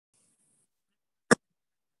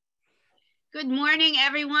Good morning,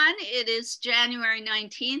 everyone. It is January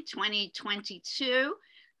 19th, 2022.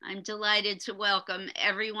 I'm delighted to welcome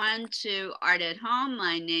everyone to Art at Home.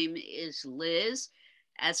 My name is Liz.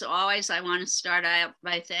 As always, I want to start out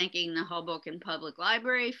by thanking the Hoboken Public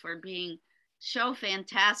Library for being so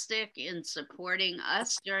fantastic in supporting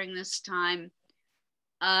us during this time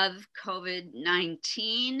of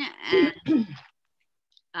COVID-19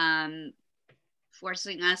 and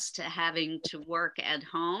forcing us to having to work at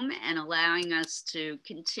home and allowing us to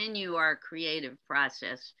continue our creative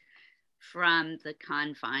process from the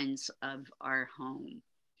confines of our home.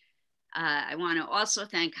 I want to also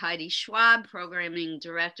thank Heidi Schwab, Programming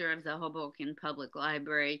Director of the Hoboken Public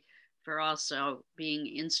Library, for also being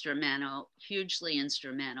instrumental, hugely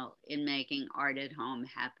instrumental in making Art at Home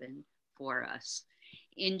happen for us.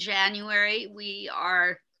 In January, we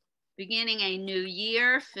are beginning a new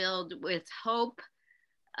year filled with hope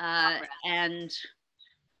and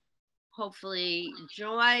hopefully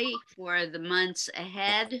joy for the months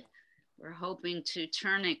ahead. We're hoping to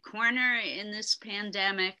turn a corner in this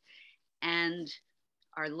pandemic and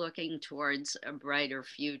are looking towards a brighter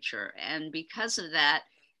future. And because of that,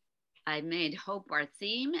 I made hope our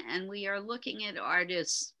theme, and we are looking at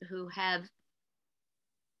artists who have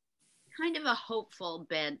kind of a hopeful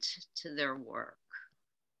bent to their work,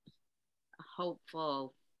 a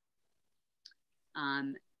hopeful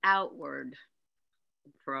outward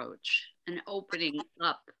approach, an opening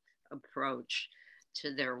up approach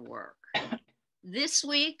to their work. This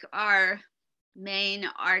week, our main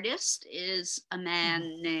artist is a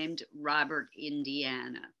man named Robert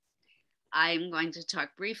Indiana. I'm going to talk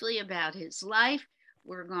briefly about his life.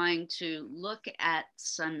 We're going to look at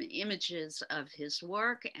some images of his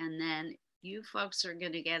work, and then you folks are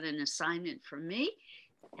going to get an assignment from me,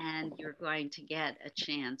 and you're going to get a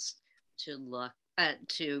chance to look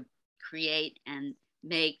to create and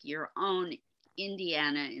make your own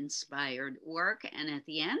Indiana-inspired work. And at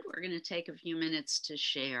the end, we're going to take a few minutes to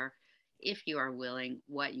share, if you are willing,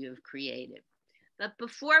 what you've created. But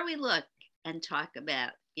before we look and talk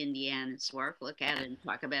about Indiana's work, look at it and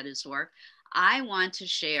talk about his work, I want to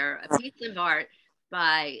share a piece of art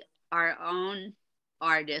by our own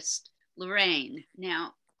artist, Lorraine.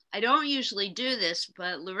 Now, I don't usually do this,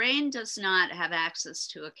 but Lorraine does not have access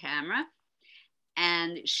to a camera,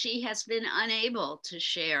 and she has been unable to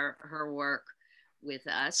share her work with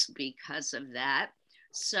us because of that.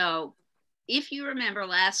 So if you remember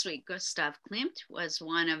last week, Gustav Klimt was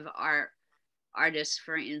one of our artists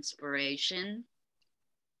for inspiration.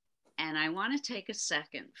 And I want to take a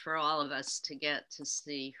second for all of us to get to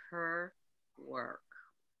see her work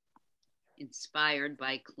inspired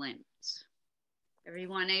by Klimt.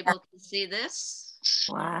 Everyone able to see this?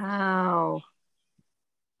 Wow.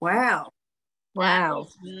 Wow. That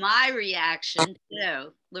was my reaction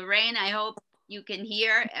too. Lorraine, I hope you can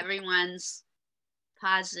hear everyone's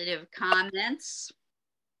positive comments.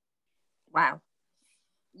 Wow.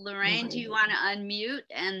 Lorraine, do you want to unmute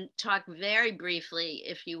and talk very briefly,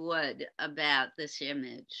 if you would, about this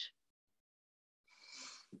image?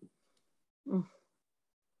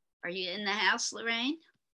 Are you in the house, Lorraine?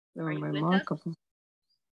 Are you Remarkable. With us?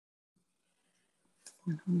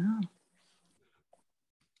 I don't know.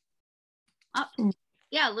 Oh,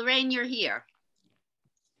 yeah, Lorraine, you're here.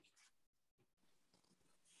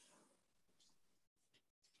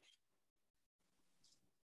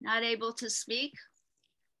 Not able to speak?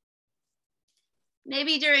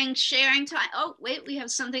 Maybe during sharing time. Oh, wait, we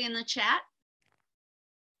have something in the chat.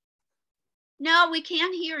 No, we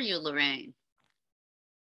can't hear you, Lorraine.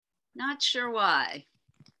 Not sure why.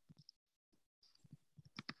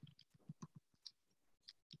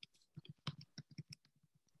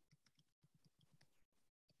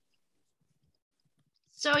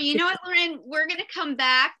 So you know what, Lorraine, we're going to come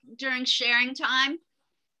back during sharing time.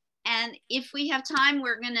 And if we have time,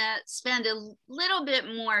 we're going to spend a little bit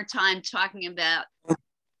more time talking about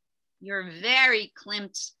your very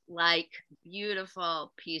Klimt-like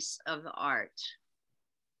beautiful piece of art.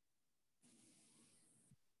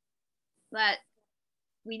 But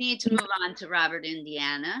we need to move on to Robert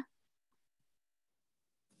Indiana.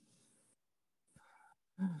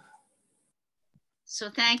 So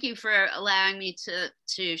thank you for allowing me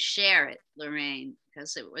to share it, Lorraine,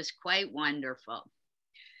 because it was quite wonderful.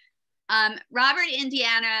 Robert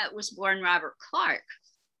Indiana was born Robert Clark,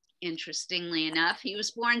 interestingly enough. He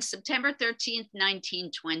was born September 13th,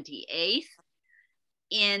 1928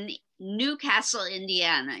 in Newcastle,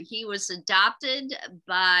 Indiana. He was adopted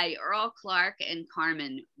by Earl Clark and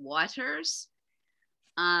Carmen Waters.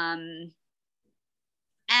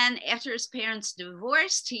 And after his parents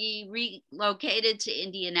divorced, he relocated to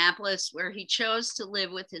Indianapolis, where he chose to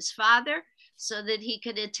live with his father, so that he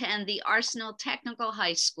could attend the Arsenal Technical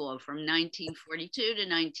High School from 1942 to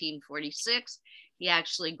 1946. He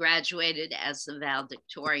actually graduated as the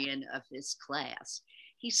valedictorian of his class.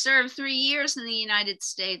 He served 3 years in the United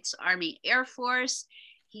States Army Air Force.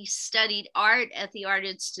 He studied art at the Art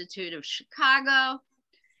Institute of Chicago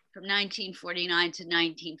from 1949 to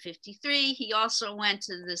 1953. He also went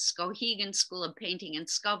to the Skowhegan School of Painting and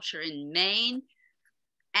Sculpture in Maine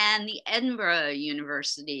and the Edinburgh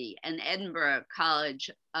University and Edinburgh College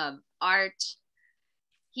of Art.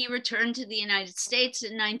 He returned to the United States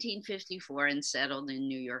in 1954 and settled in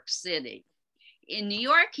New York City. In New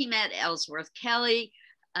York, he met Ellsworth Kelly.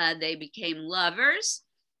 They became lovers.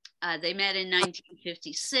 They met in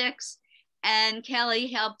 1956, and Kelly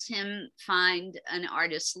helped him find an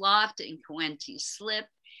artist loft in Coenty Slip.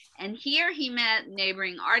 And here he met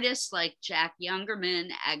neighboring artists like Jack Youngerman,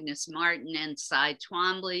 Agnes Martin, and Cy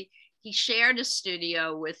Twombly. He shared a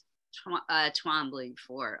studio with Twombly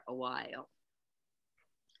for a while.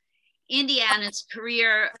 Indiana's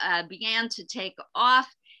career began to take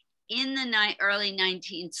off in the early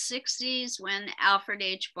 1960s when Alfred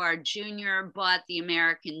H. Bard Jr. bought the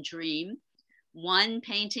American Dream, one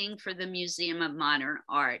painting for the Museum of Modern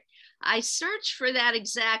Art. I searched for that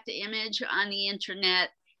exact image on the internet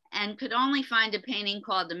and could only find a painting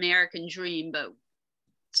called American Dream, but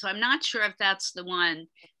so I'm not sure if that's the one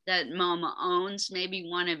that MoMA owns. Maybe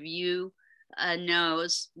one of you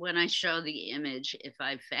knows when I show the image if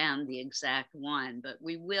I've found the exact one, but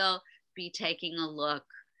we will be taking a look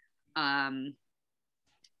at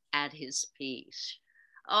his piece.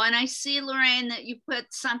 Oh, and I see, Lorraine, that you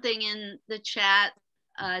put something in the chat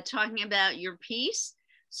talking about your piece.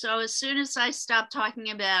 So as soon as I stop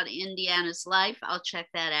talking about Indiana's life, I'll check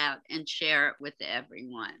that out and share it with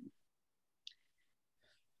everyone.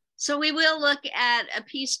 So we will look at a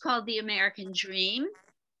piece called The American Dream.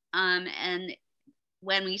 And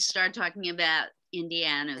when we start talking about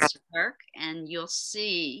Indiana's work, and you'll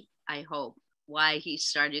see, I hope, why he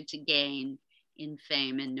started to gain in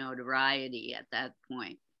fame and notoriety at that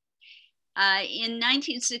point. In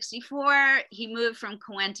 1964, he moved from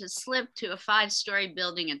Coenty Slip to a 5-story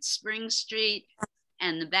building at Spring Street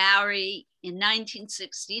and the Bowery. In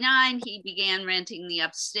 1969, he began renting the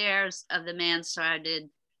upstairs of the mansarded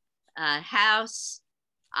house,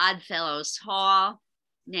 Oddfellows Hall,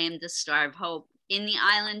 named the Star of Hope, in the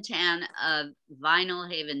island town of Vinyl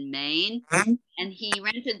Haven, Maine. And he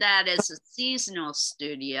rented that as a seasonal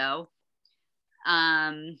studio.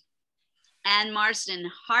 And Marston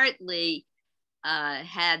Hartley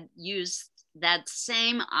had used that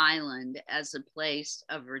same island as a place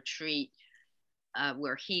of retreat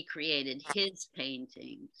where he created his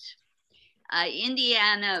paintings.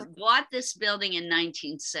 Indiana bought this building in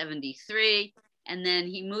 1973, and then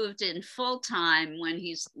he moved in full-time when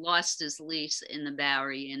he lost his lease in the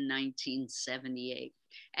Bowery in 1978.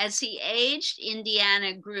 As he aged,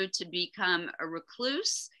 Indiana grew to become a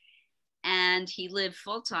recluse, and he lived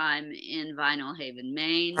full-time in Vinyl Haven,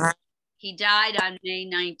 Maine. He died on May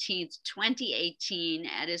 19th, 2018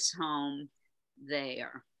 at his home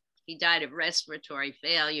there. He died of respiratory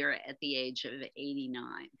failure at the age of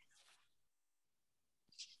 89.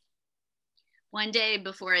 One day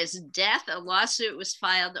before his death, a lawsuit was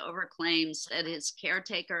filed over claims that his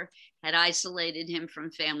caretaker had isolated him from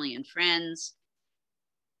family and friends,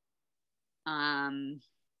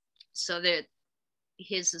 so that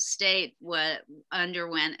his estate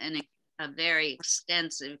underwent a very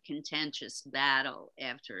extensive, contentious battle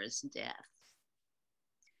after his death.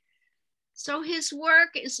 So his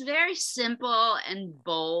work is very simple and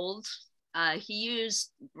bold. He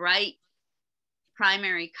used bright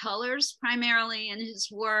primary colors primarily in his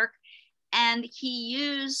work, and he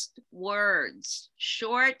used words,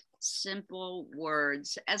 short, simple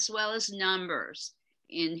words, as well as numbers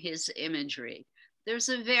in his imagery. There's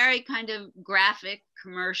a very kind of graphic,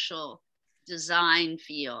 commercial design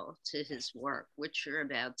feel to his work, which you're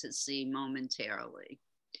about to see momentarily.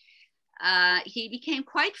 He became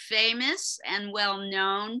quite famous and well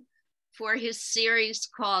known for his series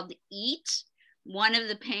called Eat. One of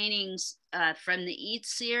the paintings from the Eat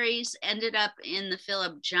series ended up in the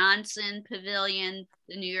Philip Johnson Pavilion,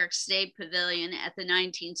 the New York State Pavilion at the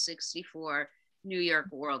 1964 New York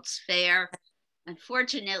World's Fair.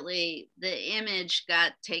 Unfortunately, the image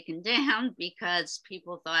got taken down because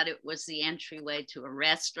people thought it was the entryway to a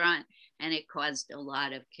restaurant, and it caused a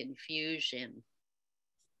lot of confusion.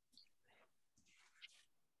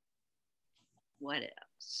 What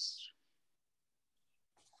else?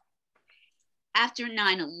 After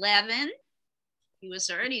 9/11, he was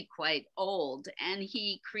already quite old, and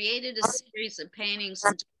he created a series of paintings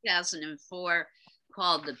in 2004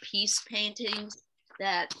 called the peace paintings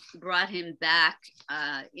that brought him back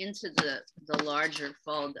into the larger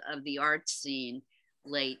fold of the art scene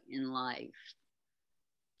late in life.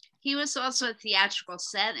 He was also a theatrical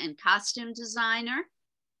set and costume designer.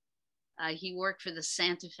 He worked for the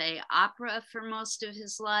Santa Fe Opera for most of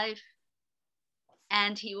his life.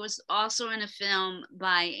 And he was also in a film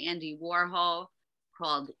by Andy Warhol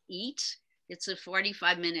called Eat. It's a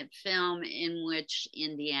 45-minute film in which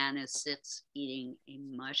Indiana sits eating a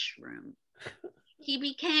mushroom. He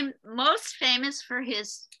became most famous for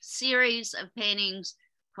his series of paintings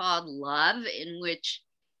called Love, in which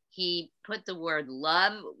he put the word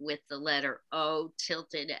love with the letter O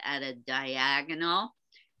tilted at a diagonal.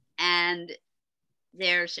 And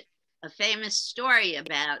there's a famous story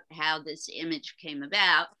about how this image came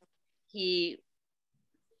about. He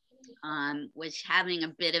was having a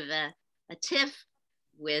bit of a tiff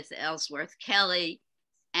with Ellsworth Kelly.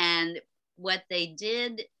 And what they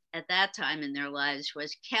did at that time in their lives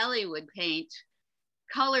was Kelly would paint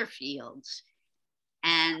color fields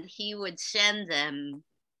and he would send them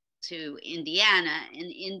to Indiana,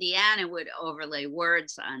 and Indiana would overlay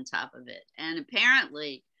words on top of it. And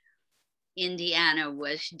apparently Indiana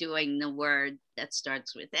was doing the word that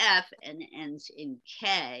starts with F and ends in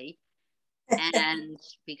K, and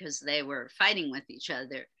because they were fighting with each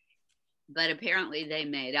other, but apparently they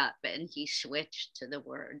made up and he switched to the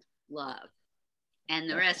word love. And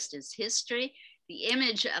the rest is history. The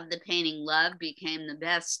image of the painting Love became the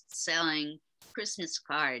best-selling Christmas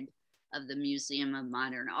card of the Museum of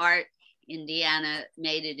Modern Art. Indiana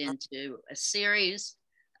made it into a series.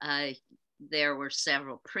 There were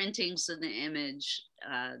several printings of the image.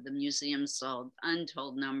 The museum sold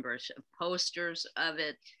untold numbers of posters of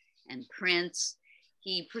it and prints.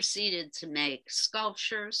 He proceeded to make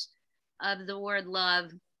sculptures of the word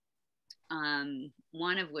love,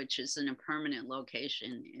 one of which is in a permanent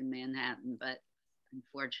location in Manhattan, but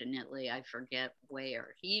unfortunately I forget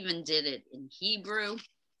where. He even did it in Hebrew,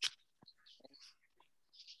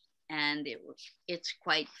 and it's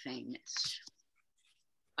quite famous.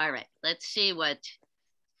 All right, let's see what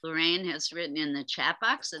Lorraine has written in the chat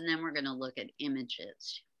box, and then we're going to look at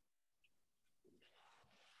images.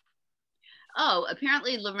 Oh,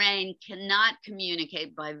 apparently Lorraine cannot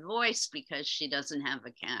communicate by voice because she doesn't have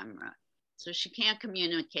a camera. So she can't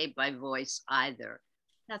communicate by voice either.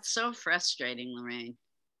 That's so frustrating, Lorraine.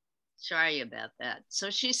 Sorry about that. So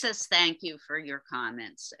she says, thank you for your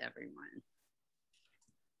comments, everyone.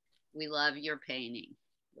 We love your painting,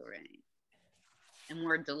 Lorraine. And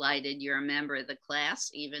we're delighted you're a member of the class,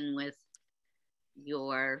 even with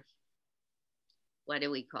your, what do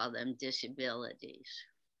we call them, disabilities?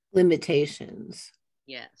 Limitations.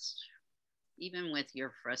 Yes, even with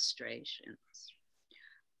your frustrations.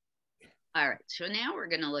 All right, so now we're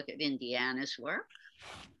going to look at Indiana's work.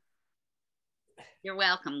 You're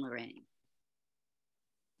welcome, Lorraine.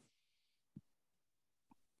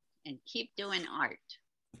 And keep doing art.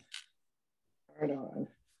 Art on.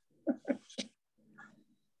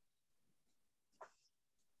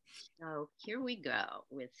 So here we go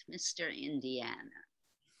with Mr. Indiana.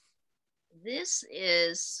 This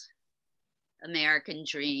is American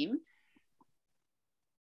Dream.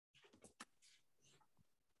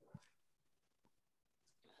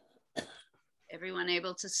 Everyone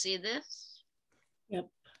able to see this? Yep.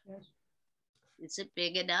 Yes. Is it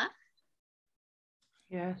big enough?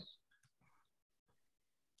 Yes.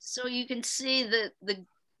 So you can see the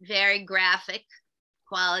very graphic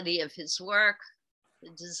quality of his work, the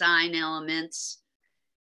design elements.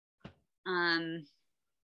 I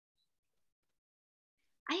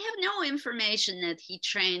have no information that he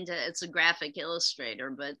trained as a graphic illustrator,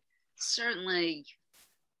 but certainly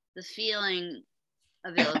the feeling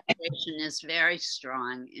of illustration is very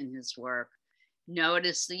strong in his work.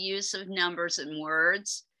 Notice the use of numbers and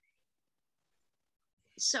words.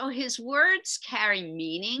 So his words carry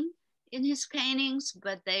meaning in his paintings,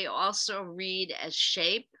 but they also read as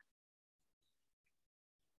shape.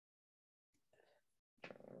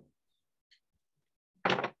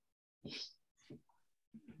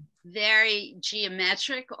 Very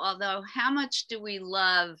geometric, although how much do we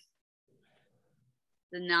love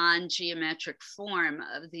the non-geometric form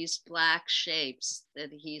of these black shapes that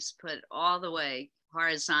he's put all the way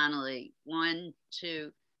horizontally, 1,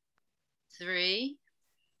 2, 3,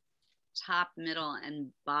 top, middle, and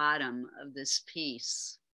bottom of this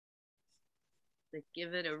piece that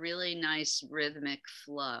give it a really nice rhythmic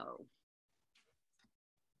flow.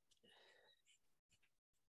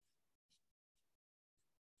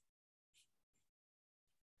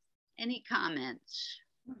 Any comments?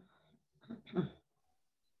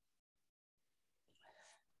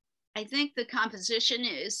 I think the composition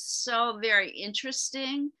is so very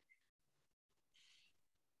interesting.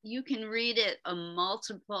 You can read it a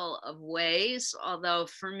multiple of ways, although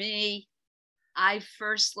for me, I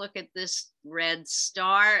first look at this red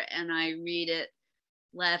star and I read it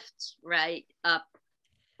left, right, up,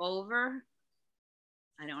 over.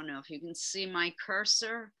 I don't know if you can see my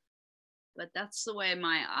cursor, but that's the way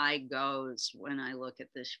my eye goes when I look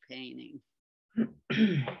at this painting.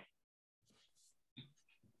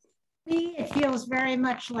 It feels very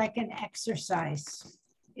much like an exercise.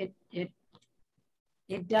 It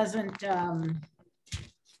doesn't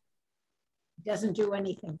do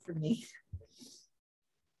anything for me.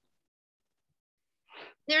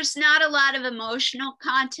 There's not a lot of emotional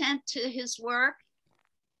content to his work,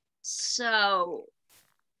 so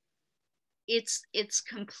it's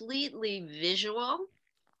completely visual.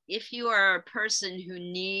 If you are a person who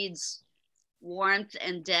needs warmth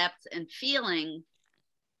and depth and feeling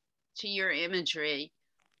to your imagery,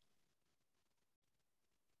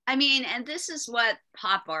 I mean, and this is what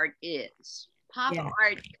pop art is. Pop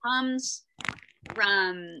art comes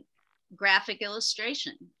from graphic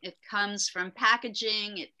illustration. It comes from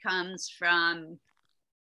packaging. It comes from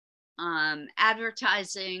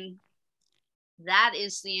advertising. That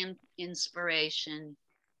is the inspiration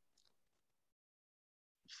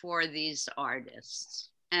for these artists.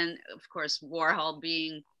 And of course, Warhol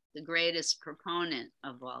being the greatest proponent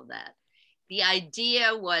of all that. The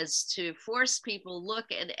idea was to force people to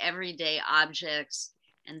look at everyday objects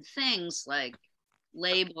and things like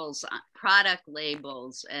labels, product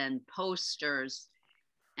labels, and posters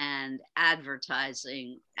and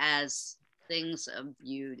advertising as things of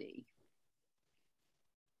beauty.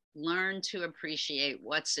 Learn to appreciate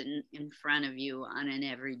what's in front of you on an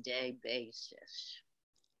everyday basis.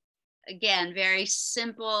 Again, very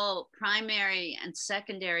simple primary and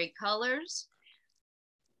secondary colors.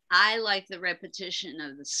 I like the repetition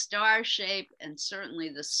of the star shape and certainly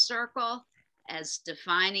the circle as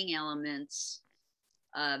defining elements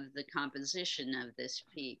of the composition of this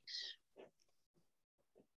piece.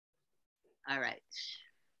 All right,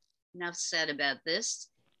 enough said about this.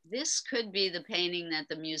 This could be the painting that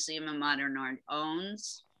the Museum of Modern Art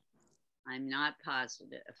owns. I'm not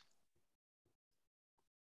positive.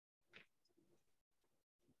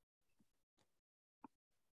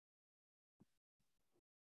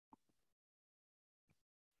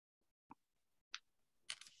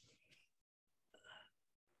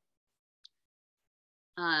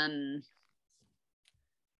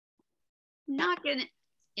 Not going to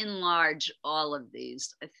enlarge all of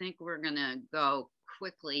these. I think we're going to go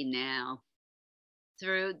quickly now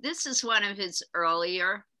through. This is one of his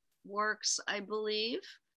earlier works, I believe.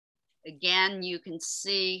 Again, you can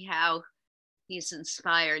see how he's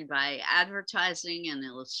inspired by advertising and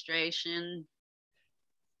illustration.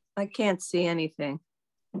 I can't see anything.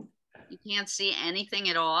 You can't see anything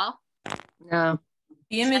at all? No.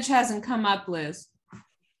 The image hasn't come up, Liz.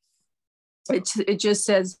 It just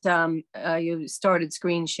says you started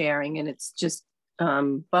screen sharing and it's just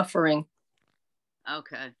buffering.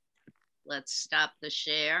 Okay, let's stop the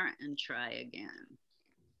share and try again.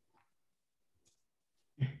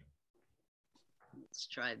 Let's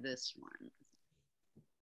try this one.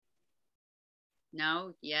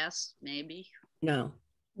 No, yes, maybe. No.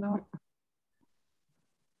 No.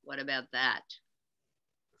 What about that?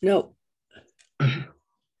 No.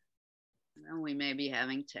 Well, we may be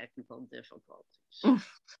having technical difficulties.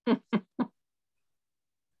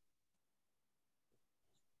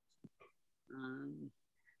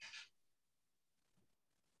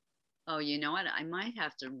 Oh, you know what? I might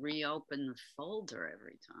have to reopen the folder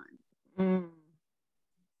every time.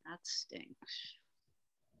 That stinks.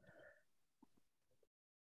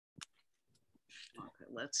 Okay,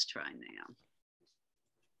 let's try now.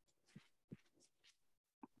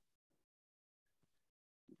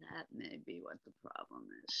 That may be what the problem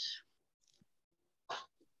is.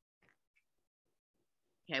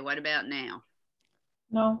 Okay, what about now?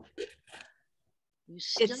 No.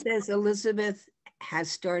 It says Elizabeth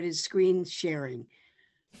has started screen sharing.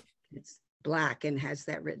 It's black and has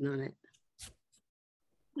that written on it.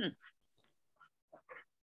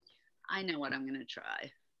 I know what I'm going to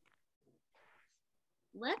try.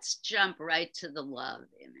 Let's jump right to the love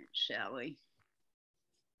image, shall we?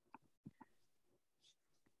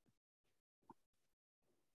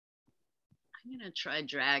 I'm going to try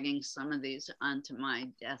dragging some of these onto my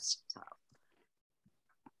desktop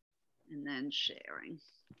and then sharing.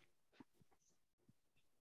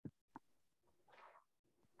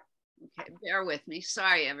 Okay, bear with me.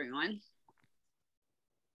 Sorry, everyone.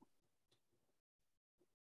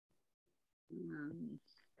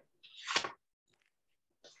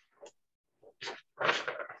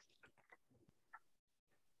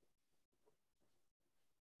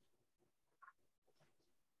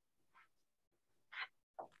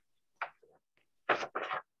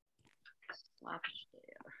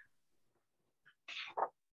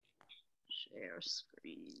 Share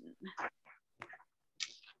screen.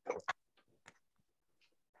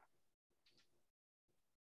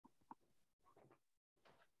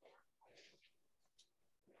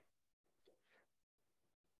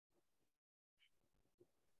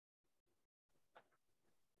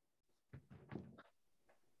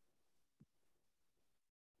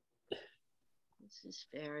 This is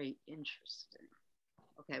very interesting.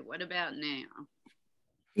 Okay, what about now?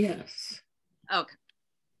 Yes. Okay.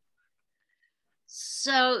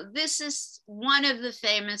 So this is one of the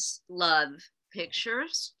famous love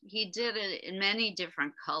pictures. He did it in many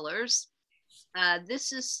different colors.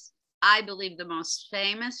 This is, I believe, the most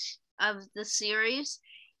famous of the series.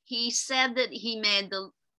 He said that he made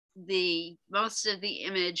the most of the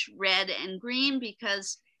image red and green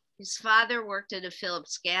because his father worked at a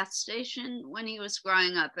Phillips gas station when he was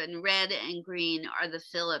growing up, and red and green are the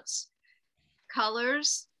Phillips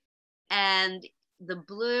colors. And the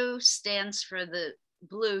blue stands for the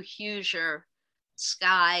blue Hoosier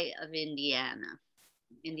sky of Indiana.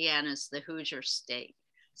 Indiana's the Hoosier state.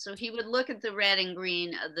 So he would look at the red and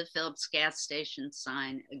green of the Phillips gas station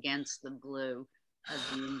sign against the blue of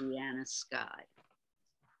the Indiana sky.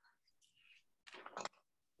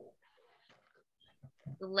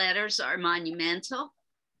 The letters are monumental.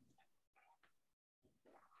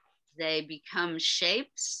 They become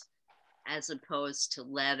shapes as opposed to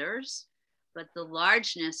letters, but the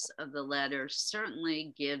largeness of the letters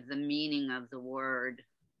certainly give the meaning of the word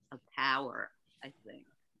a power, I think.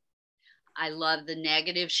 I love the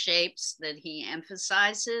negative shapes that he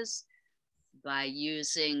emphasizes by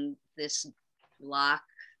using this block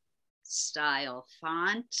style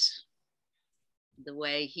font, the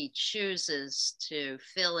way he chooses to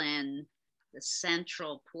fill in the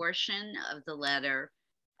central portion of the letter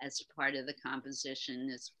as part of the composition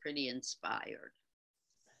is pretty inspired.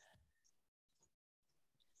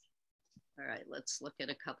 All right, let's look at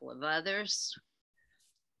a couple of others.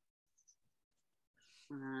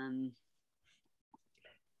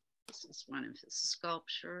 This is one of his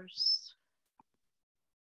sculptures.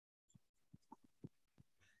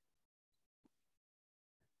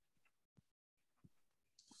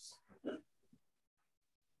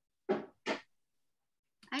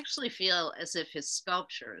 I actually feel as if his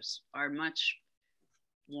sculptures are much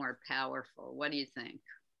more powerful. What do you think?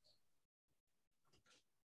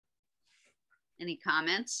 Any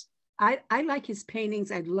comments? I like his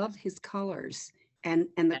paintings. I love his colors and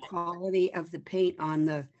the quality of the paint on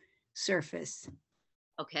the surface.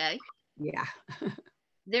 Okay. Yeah.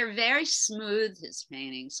 They're very smooth, his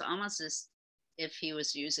paintings, almost as if he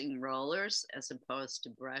was using rollers as opposed to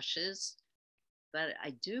brushes. But I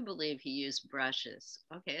do believe he used brushes.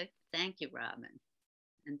 Okay, thank you, Robin.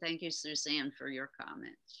 And thank you, Suzanne, for your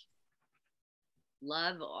comments.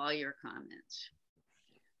 Love all your comments.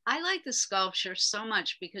 I like the sculpture so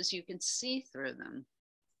much because you can see through them.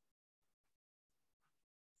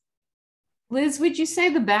 Liz, would you say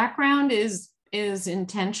the background is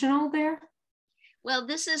intentional there? Well,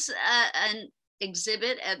 this is an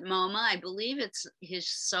exhibit at MoMA. I believe it's his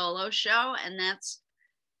solo show, and that's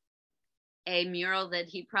a mural that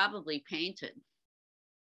he probably painted.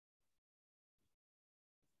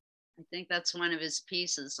 I think that's one of his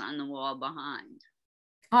pieces on the wall behind.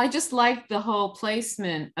 I just like the whole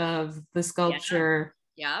placement of the sculpture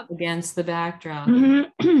against the backdrop.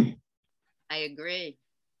 I agree.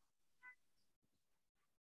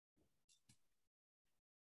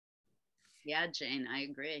 Yeah, Jane, I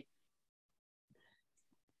agree.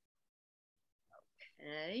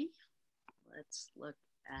 Okay, let's look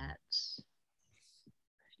at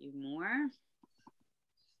a few more.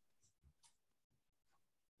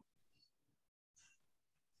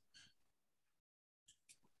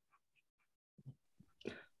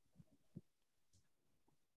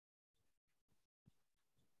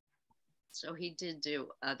 So he did do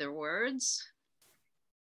other words.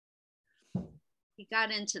 He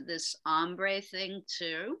got into this ombre thing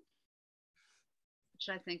too, which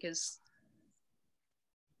I think is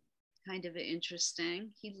kind of interesting.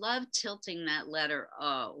 He loved tilting that letter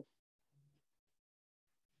O.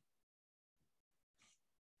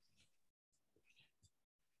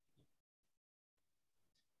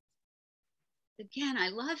 Again, I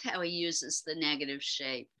love how he uses the negative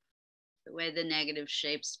shape, the way the negative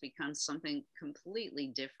shapes become something completely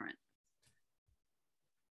different.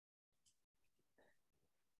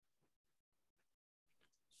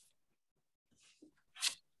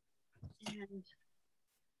 And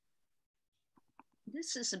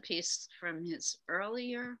this is a piece from his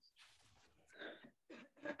earlier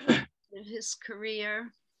of his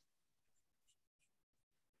career.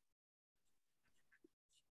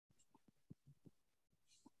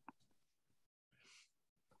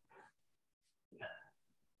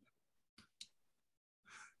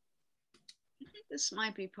 This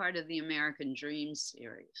might be part of the American Dream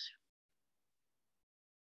series.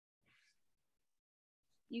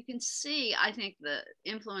 You can see, I think, the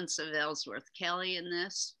influence of Ellsworth Kelly in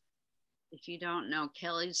this. If you don't know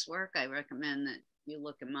Kelly's work, I recommend that you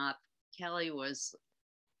look him up. Kelly was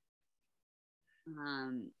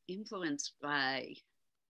influenced by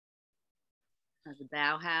the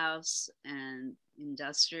Bauhaus and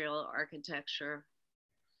industrial architecture.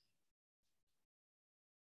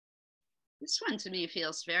 This one to me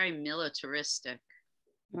feels very militaristic,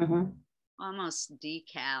 almost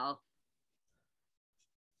decal.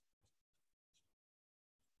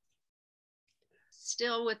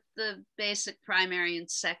 Still with the basic primary and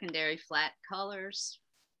secondary flat colors.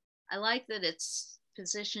 I like that it's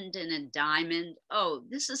positioned in a diamond. Oh,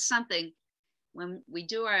 this is something when we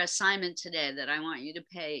do our assignment today that I want you to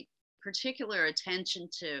pay particular attention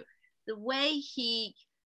to. The way he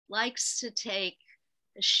likes to take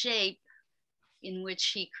a shape in which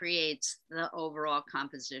he creates the overall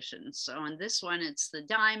composition. So in this one, it's the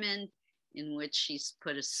diamond, in which he's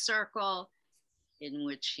put a circle, in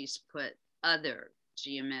which he's put other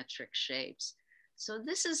geometric shapes. So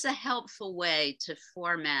this is a helpful way to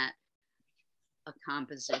format a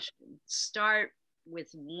composition. Start with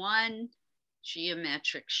one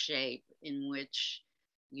geometric shape in which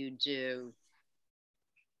you do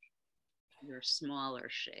your smaller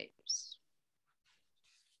shapes.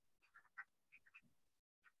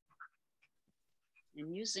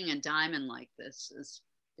 And using a diamond like this is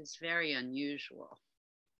very unusual.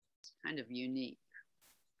 It's kind of unique.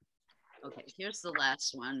 Okay, here's the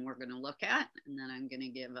last one we're going to look at, and then I'm going to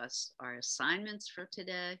give us our assignments for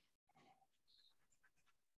today.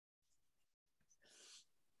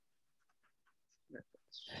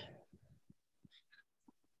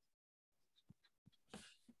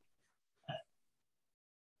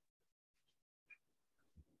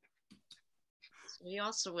 So he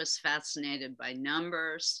also was fascinated by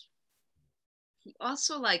numbers. He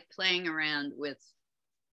also liked playing around with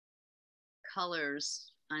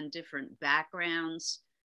colors on different backgrounds,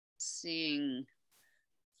 seeing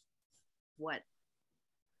what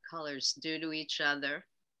colors do to each other.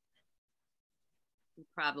 He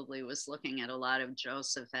probably was looking at a lot of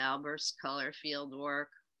Joseph Albert's color field work.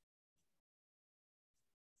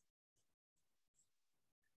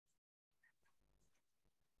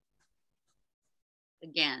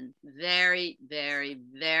 Again, very, very,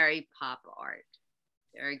 very pop art,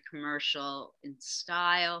 very commercial in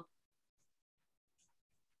style.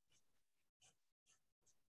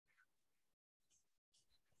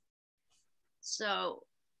 So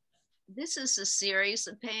this is a series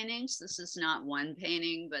of paintings. This is not one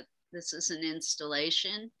painting, but this is an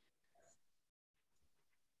installation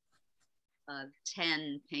of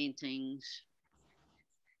 10 paintings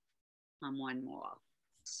on one wall,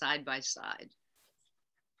 side by side.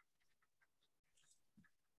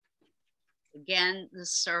 Again, the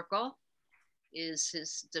circle is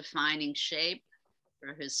his defining shape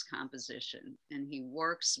for his composition, and he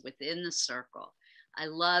works within the circle. I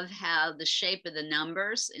love how the shape of the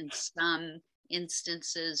numbers in some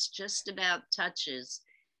instances just about touches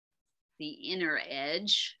the inner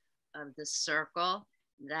edge of the circle.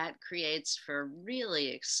 That creates for really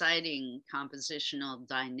exciting compositional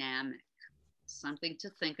dynamic, something to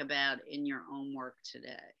think about in your own work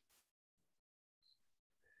today.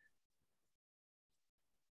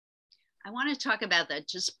 I want to talk about that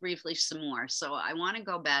just briefly some more. So I want to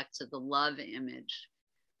go back to the love image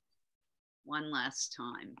one last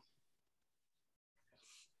time.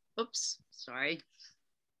 Oops, sorry.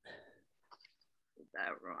 Did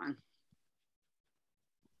that wrong.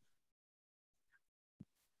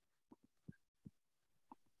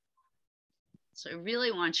 So I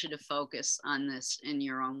really want you to focus on this in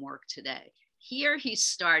your own work today. Here he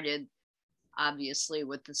started, obviously,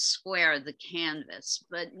 with the square of the canvas,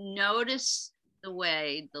 but notice the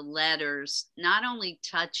way the letters not only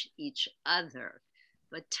touch each other,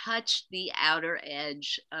 but touch the outer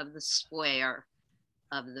edge of the square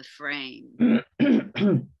of the frame.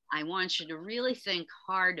 I want you to really think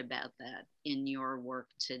hard about that in your work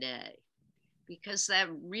today, because that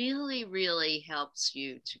really, really helps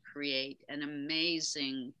you to create an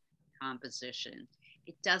amazing composition.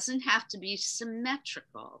 It doesn't have to be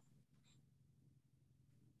symmetrical,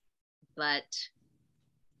 but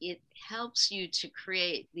it helps you to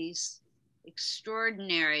create these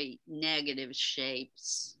extraordinary negative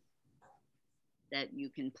shapes that you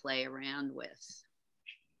can play around with.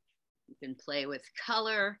 You can play with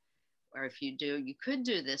color, or if you do, you could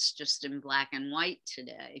do this just in black and white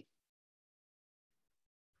today.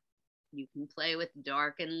 You can play with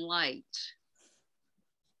dark and light.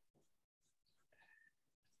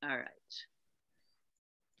 All right.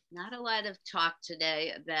 Not a lot of talk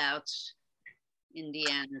today about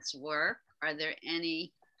Indiana's work. Are there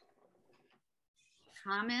any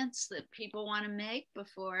comments that people want to make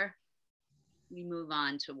before we move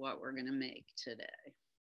on to what we're going to make today?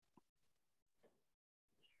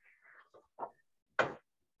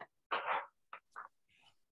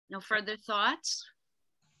 No further thoughts?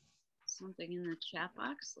 Something in the chat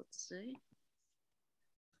box, let's see.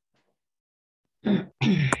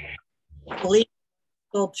 Believe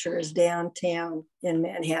sculpture is downtown in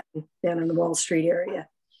Manhattan, down in the Wall Street area.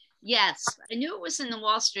 Yes, I knew it was in the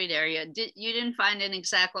Wall Street area. You didn't find an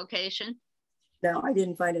exact location? No, I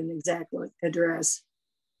didn't find an exact address.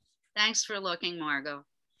 Thanks for looking, Margot.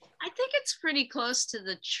 I think it's pretty close to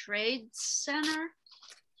the Trade Center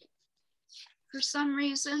for some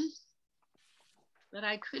reason, but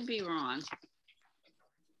I could be wrong.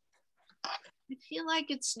 I feel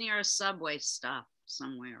like it's near a subway stop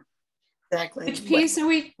somewhere. Exactly.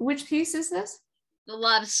 Which piece is this? The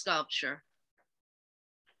love sculpture.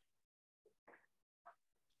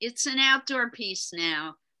 It's an outdoor piece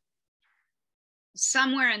now,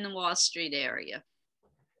 somewhere in the Wall Street area.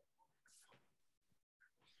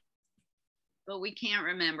 But we can't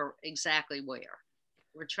remember exactly where.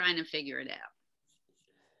 We're trying to figure it out.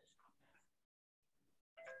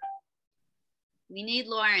 We need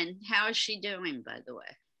Lauren. How is she doing, by the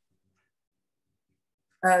way?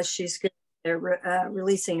 She's good. They're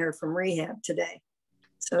releasing her from rehab today.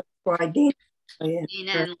 So that's why Dina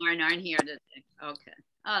and Lauren aren't here today. Okay.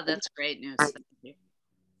 Oh, that's great news. Thank you.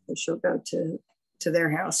 So she'll go to their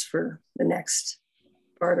house for the next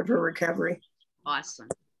part of her recovery. Awesome.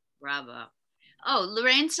 Bravo. Oh,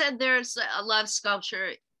 Lorraine said there's a love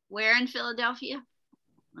sculpture. Where in Philadelphia?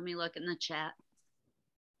 Let me look in the chat.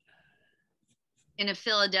 In a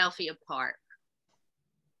Philadelphia park.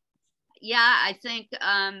 Yeah, I think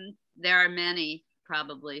there are many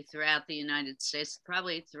probably throughout the United States,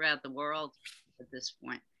 probably throughout the world at this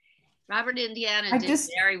point. Robert Indiana did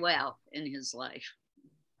very well in his life.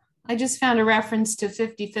 I just found a reference to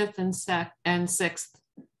 55th and 6th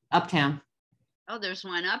Uptown. Oh, there's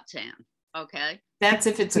one uptown. Okay. That's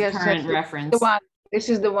if it's a current reference. This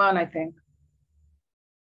is the one, I think.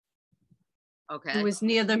 Okay. It was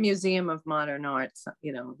near the Museum of Modern Art,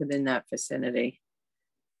 you know, within that vicinity.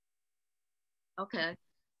 Okay.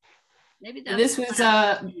 Maybe that's this was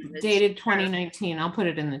dated 2019. I'll put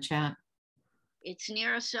it in the chat. It's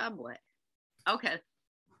near a subway. Okay.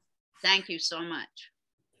 Thank you so much.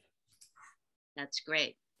 That's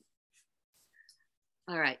great.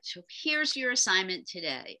 All right, so here's your assignment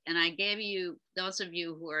today. And I gave you, those of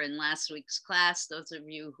you who are in last week's class, those of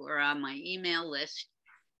you who are on my email list,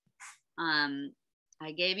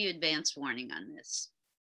 I gave you advance warning on this.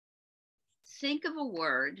 Think of a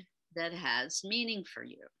word that has meaning for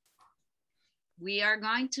you. We are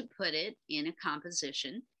going to put it in a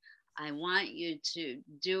composition. I want you to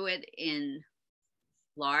do it in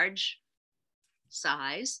large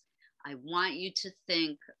size. I want you to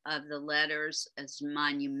think of the letters as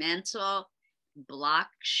monumental block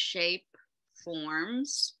shape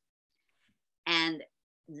forms. And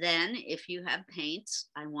then if you have paints,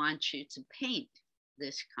 I want you to paint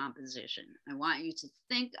this composition. I want you to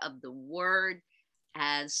think of the word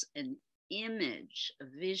as an image, a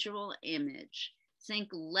visual image. Think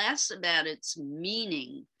less about its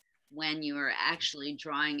meaning when you are actually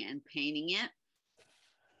drawing and painting it,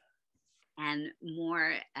 and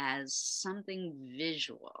more as something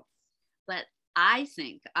visual. But I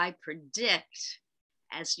predict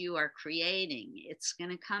as you are creating, it's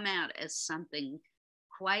going to come out as something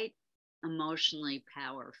quite emotionally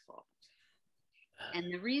powerful.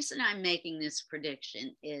 And the reason I'm making this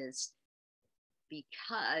prediction is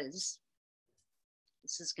because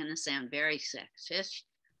this is going to sound very sexist.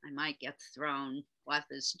 I might get thrown off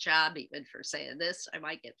this job even for saying this. I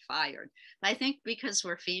might get fired. But I think because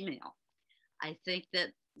we're female, I think that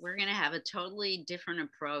we're going to have a totally different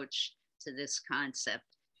approach to this concept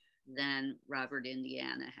than Robert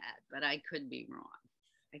Indiana had. But I could be wrong.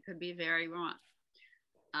 I could be very wrong.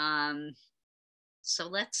 So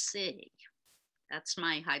let's see. That's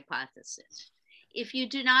my hypothesis. If you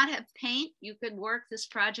do not have paint, you could work this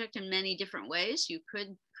project in many different ways. You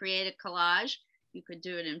could create a collage. You could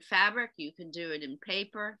do it in fabric. You could do it in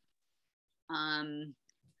paper.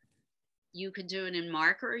 You could do it in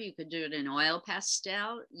marker. You could do it in oil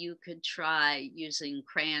pastel. You could try using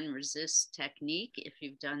crayon resist technique if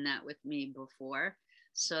you've done that with me before.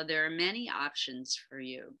 So there are many options for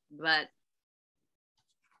you, but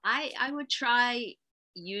I would try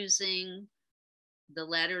using the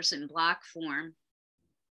letters in block form.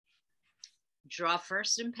 Draw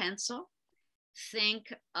first in pencil.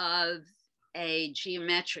 Think of a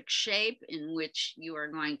geometric shape in which you are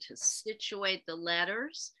going to situate the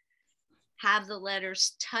letters, have the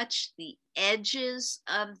letters touch the edges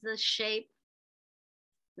of the shape.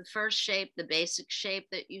 The first shape, the basic shape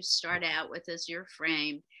that you start out with as your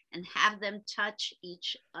frame, and have them touch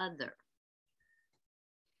each other.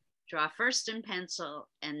 Draw first in pencil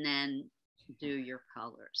and then do your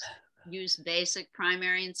colors. Use basic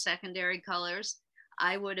primary and secondary colors.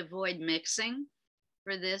 I would avoid mixing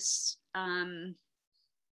for this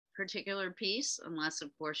particular piece, unless of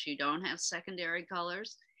course you don't have secondary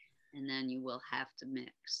colors, and then you will have to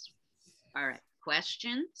mix. All right,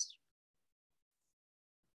 questions?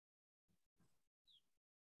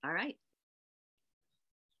 All right,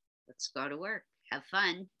 let's go to work. Have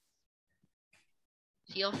fun.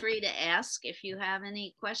 Feel free to ask if you have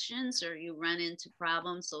any questions or you run into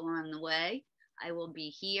problems along the way. I will be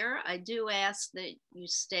here. I do ask that you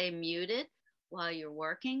stay muted while you're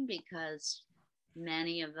working because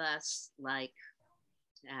many of us like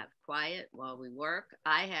to have quiet while we work.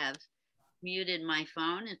 I have muted my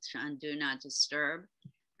phone. It's on Do Not Disturb.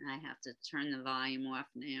 I have to turn the volume off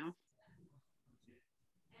now.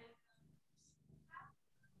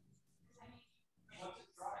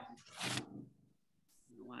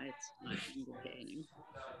 Why it's not indicating.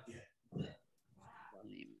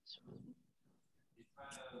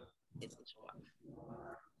 It is off.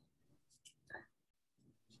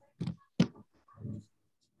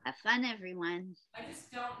 Have fun, everyone. I just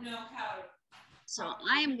don't know how to. So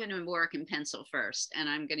I am going to work in pencil first, and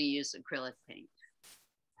I'm going to use acrylic paint.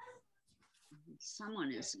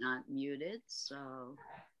 Someone is not muted, so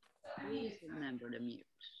please remember to mute.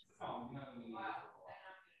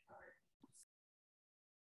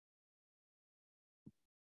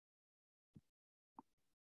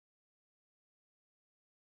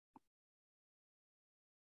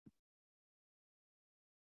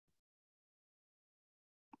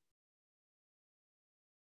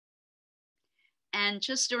 And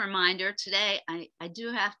just a reminder, today I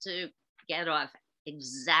do have to get off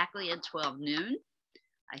exactly at 12 noon.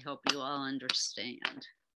 I hope you all understand.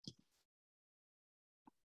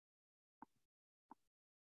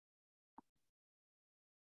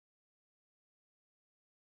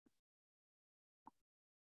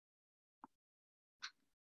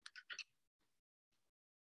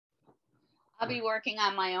 I'll be working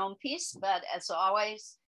on my own piece, but as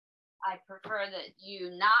always, I prefer that you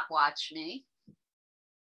not watch me.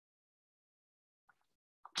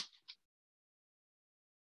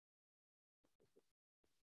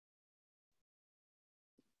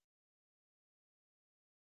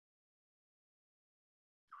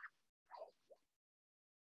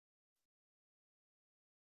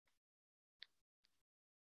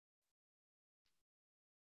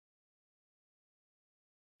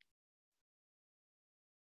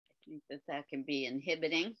 I think that can be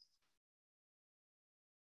inhibiting.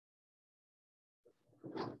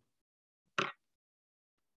 There's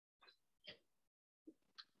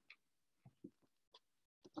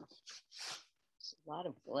a lot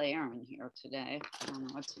of glare in here today. I don't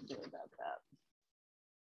know what to do about that.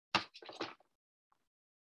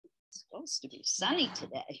 It's supposed to be sunny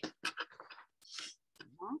today.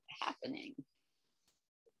 Not happening.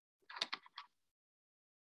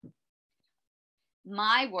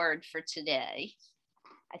 My word for today,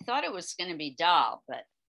 I thought it was going to be dull, but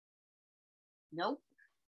nope.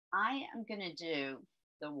 I am going to do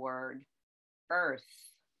the word earth.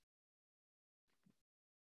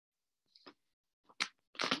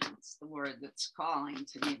 That's the word that's calling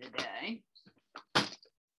to me today. I'm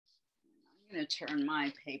going to turn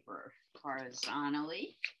my paper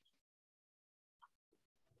horizontally.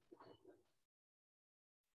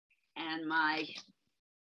 And my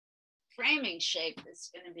framing shape is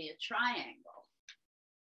going to be a triangle.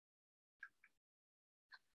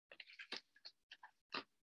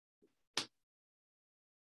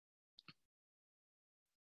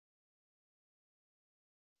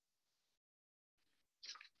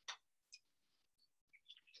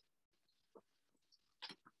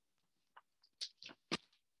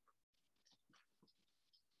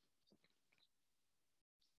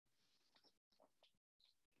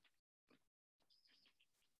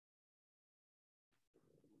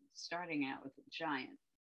 Starting out with a giant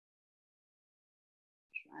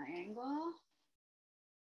triangle.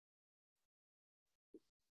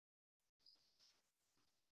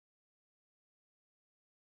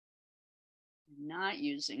 I'm not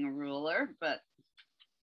using a ruler, but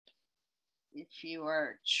if you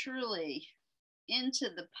are truly into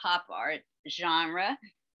the pop art genre,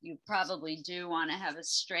 you probably do want to have a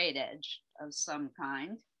straight edge of some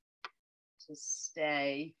kind to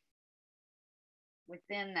stay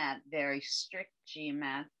within that very strict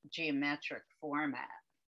geometric format.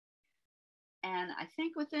 And I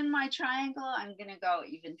think within my triangle, I'm going to go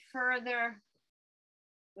even further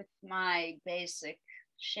with my basic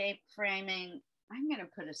shape framing. I'm going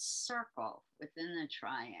to put a circle within the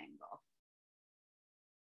triangle.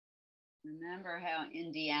 Remember how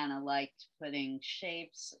Indiana liked putting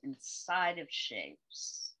shapes inside of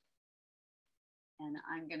shapes. And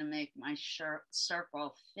I'm going to make my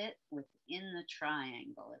circle fit within the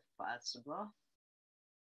triangle if possible.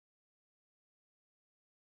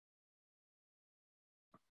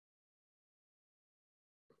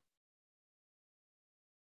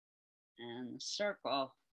 And the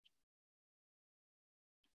circle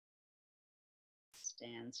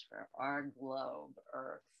stands for our globe,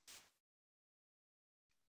 Earth.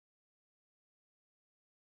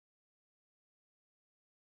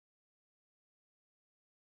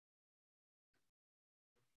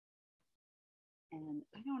 And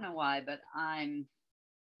I don't know why, but I'm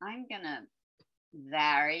gonna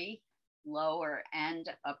vary lower and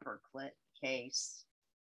uppercase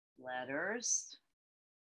letters.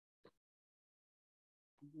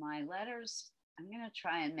 My letters, I'm gonna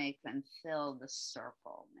try and make them fill the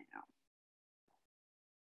circle now.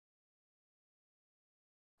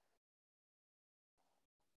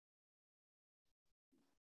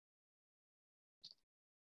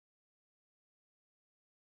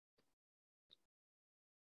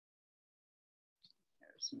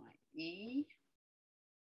 There's my E.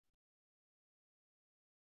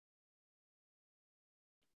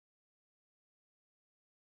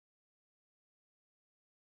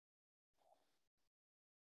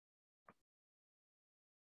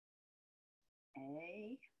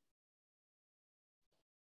 A.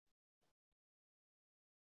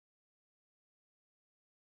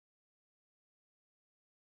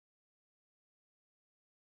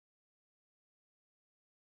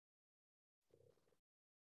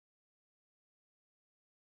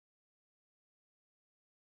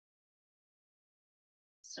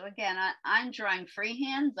 So again, I'm drawing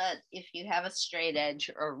freehand, but if you have a straight edge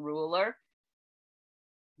or ruler,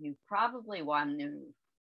 you probably want to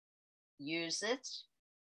use it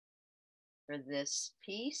for this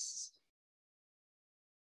piece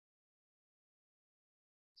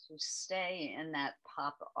to stay in that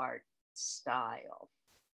pop art style.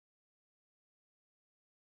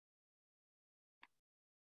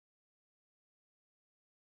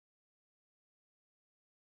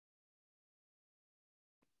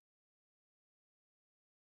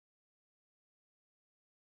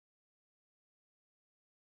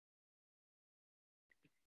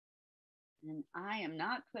 And I am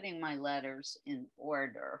not putting my letters in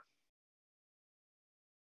order.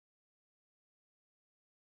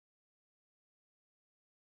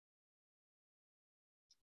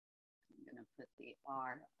 I'm going to put the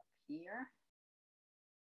R up here.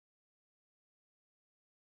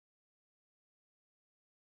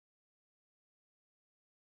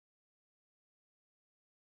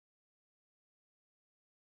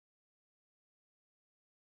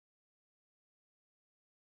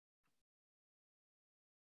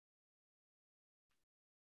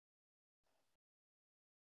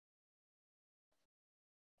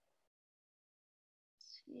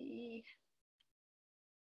 T.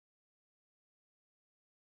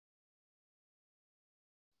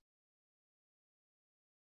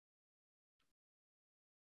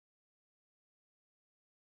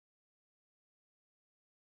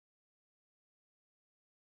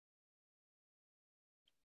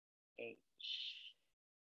 H.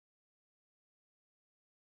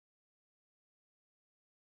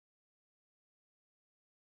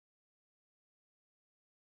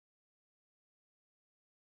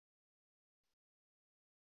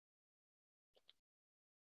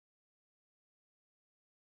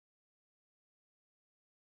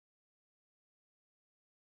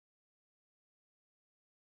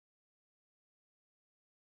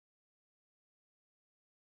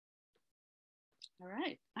 All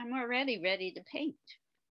right, I'm already ready to paint.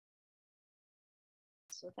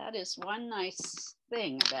 So that is one nice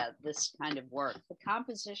thing about this kind of work. The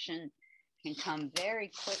composition can come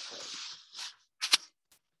very quickly.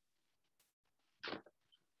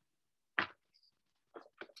 I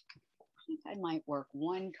think I might work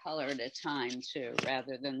one color at a time too,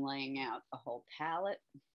 rather than laying out a whole palette.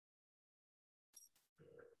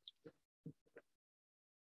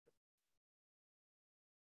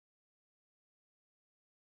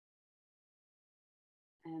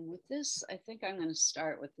 And with this, I think I'm going to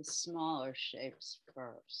start with the smaller shapes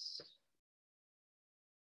first.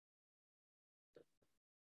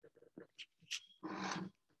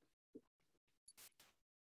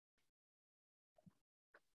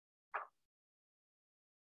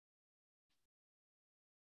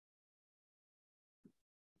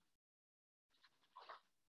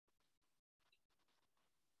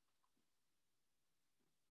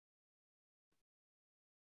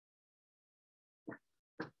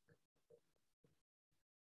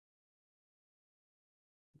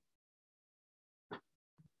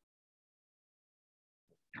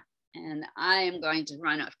 And I am going to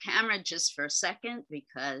run off camera just for a second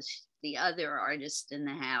because the other artist in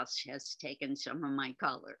the house has taken some of my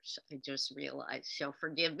colors. I just realized, so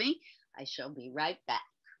forgive me. I shall be right back.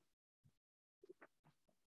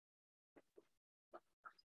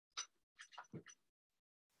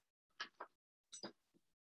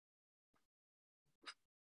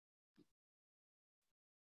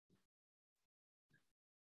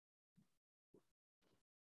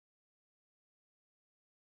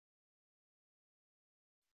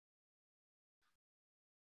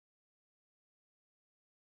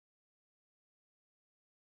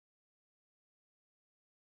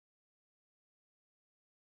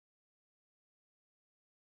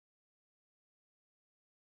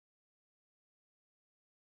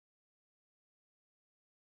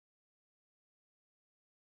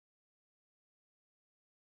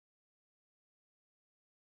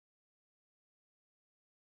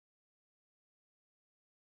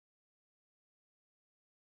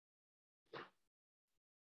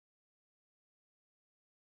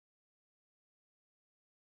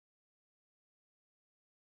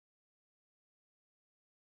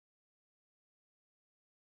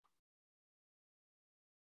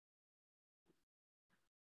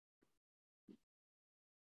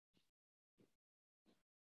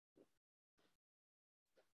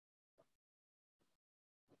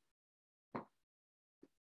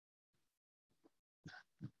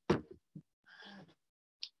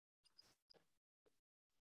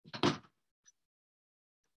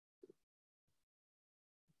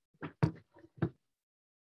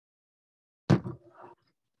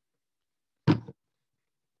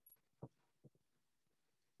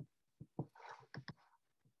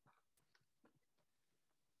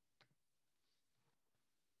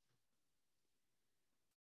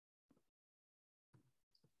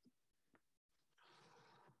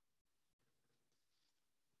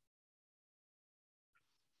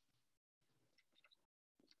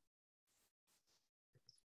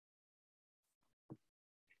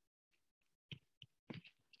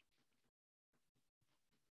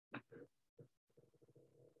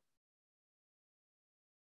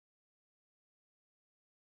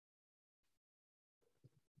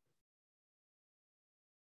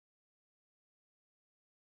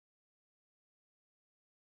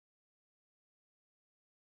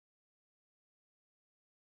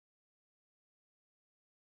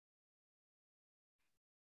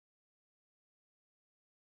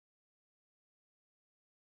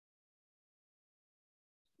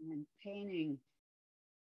 And painting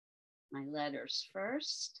my letters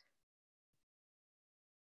first.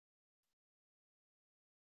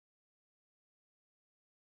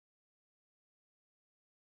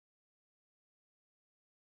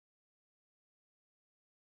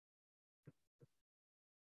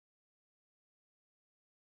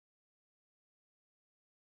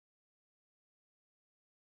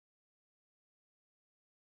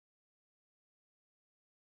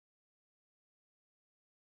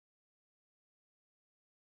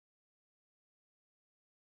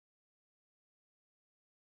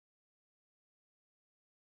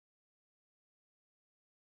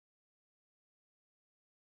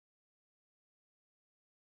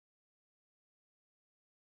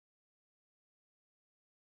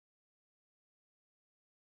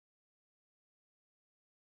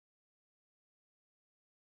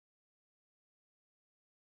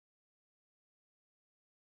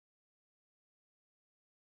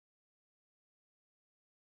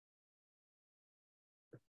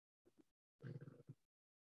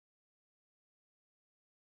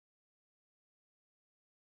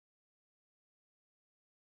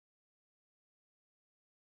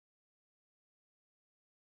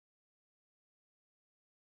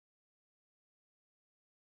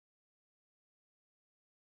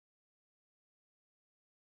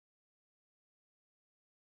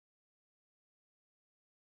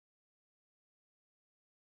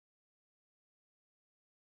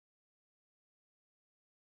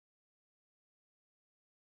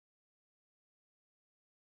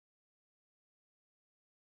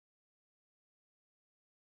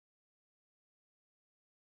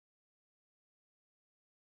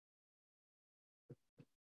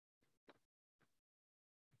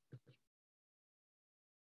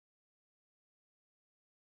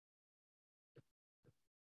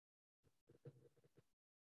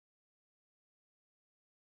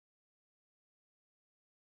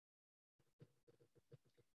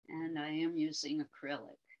 And I am using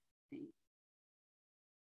acrylic paint.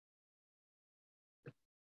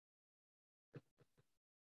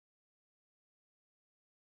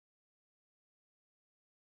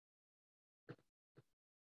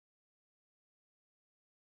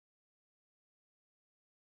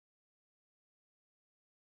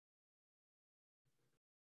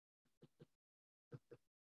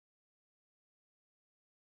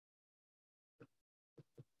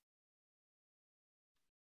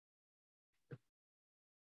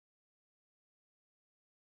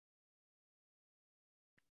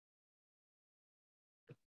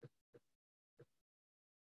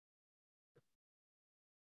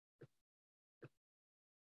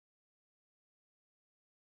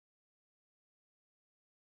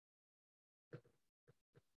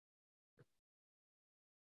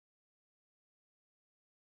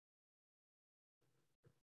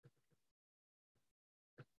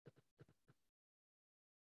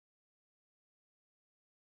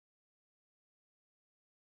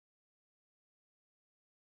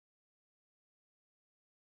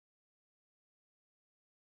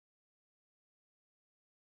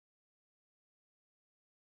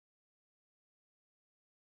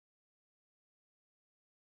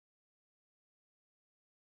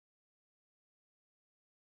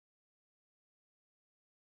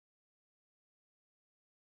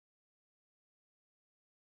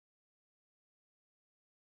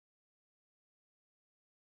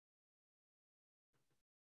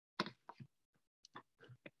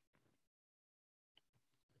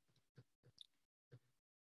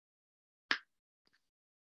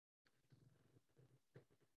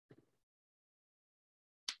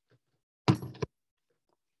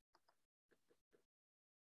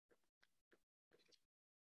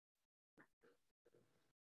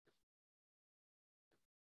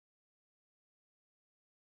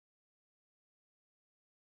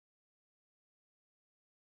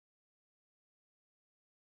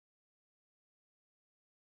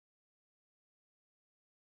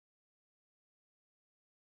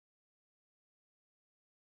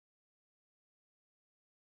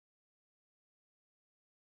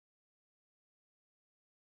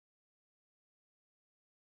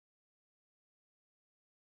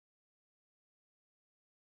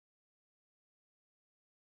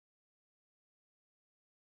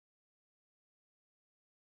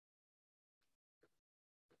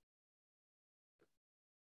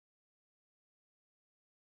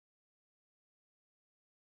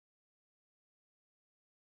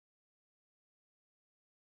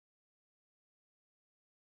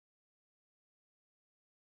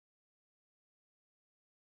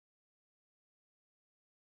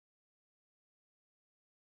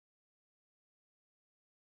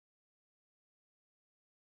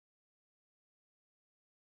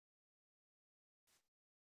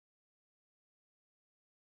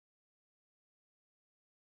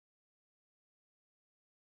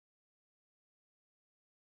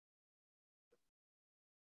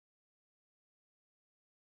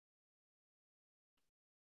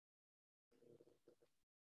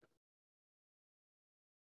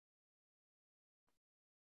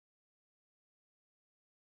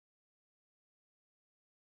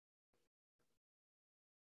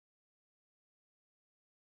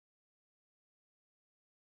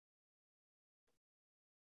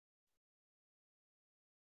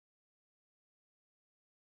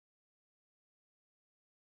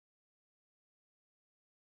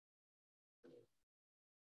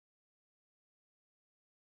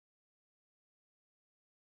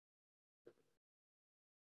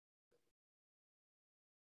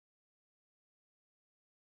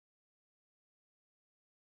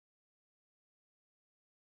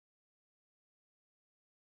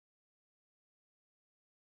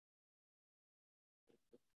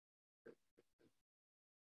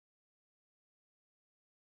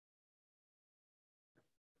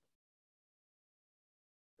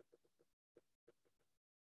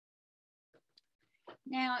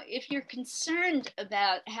 Now, if you're concerned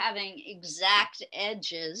about having exact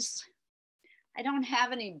edges, I don't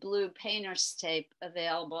have any blue painter's tape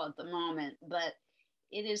available at the moment, but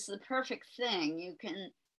it is the perfect thing. You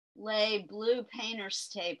can lay blue painter's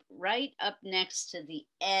tape right up next to the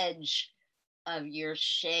edge of your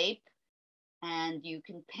shape, and you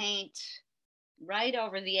can paint right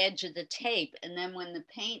over the edge of the tape. And then when the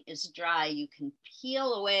paint is dry, you can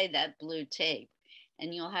peel away that blue tape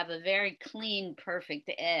and you'll have a very clean, perfect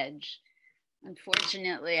edge.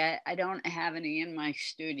 Unfortunately, I don't have any in my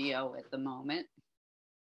studio at the moment.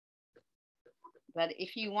 But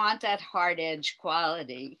if you want that hard edge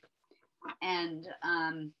quality, and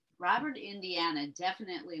Robert Indiana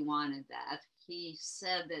definitely wanted that. He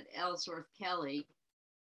said that Ellsworth Kelly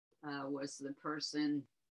was the person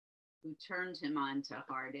who turned him on to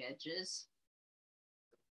hard edges.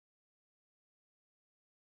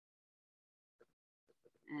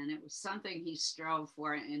 And it was something he strove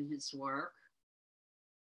for in his work.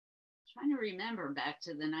 I'm trying to remember back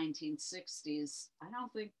to the 1960s. I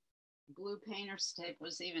don't think blue painter's tape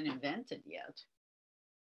was even invented yet.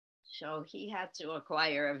 So he had to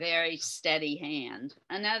acquire a very steady hand.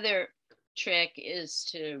 Another trick is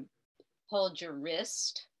to hold your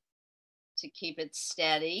wrist to keep it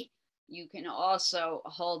steady. You can also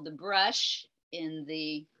hold the brush in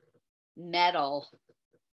the metal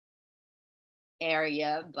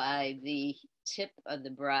area by the tip of the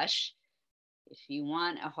brush. If you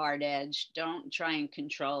want a hard edge, don't try and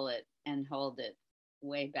control it and hold it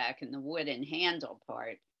way back in the wooden handle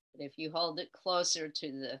part. But if you hold it closer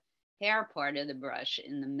to the hair part of the brush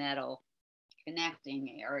in the metal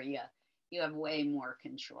connecting area, you have way more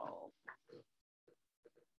control.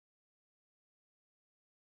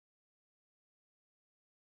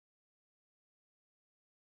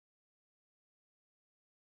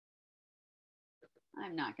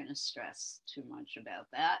 I'm not going to stress too much about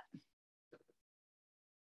that.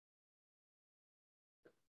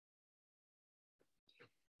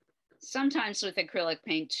 Sometimes with acrylic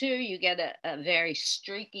paint too, you get a very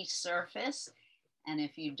streaky surface. And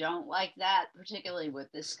if you don't like that, particularly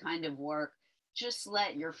with this kind of work, just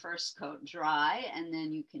let your first coat dry and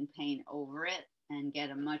then you can paint over it and get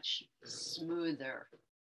a much smoother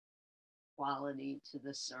quality to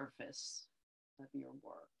the surface of your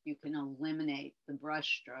work. You can eliminate the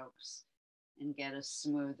brush strokes and get a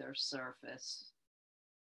smoother surface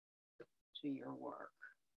to your work.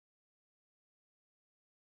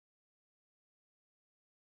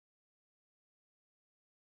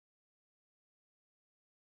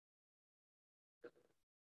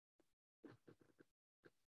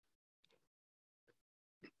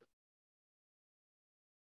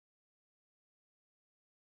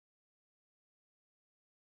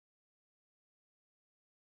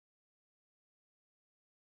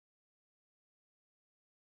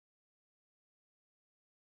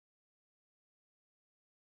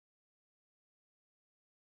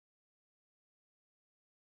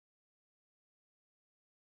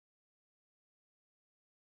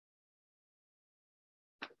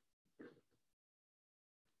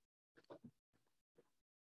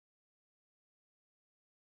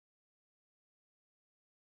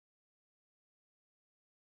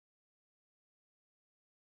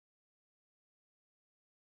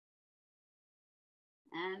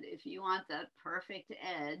 And if you want that perfect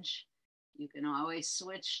edge, you can always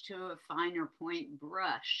switch to a finer point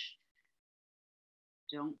brush.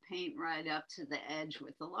 Don't paint right up to the edge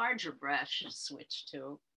with the larger brush. Switch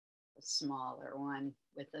to a smaller one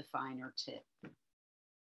with a finer tip.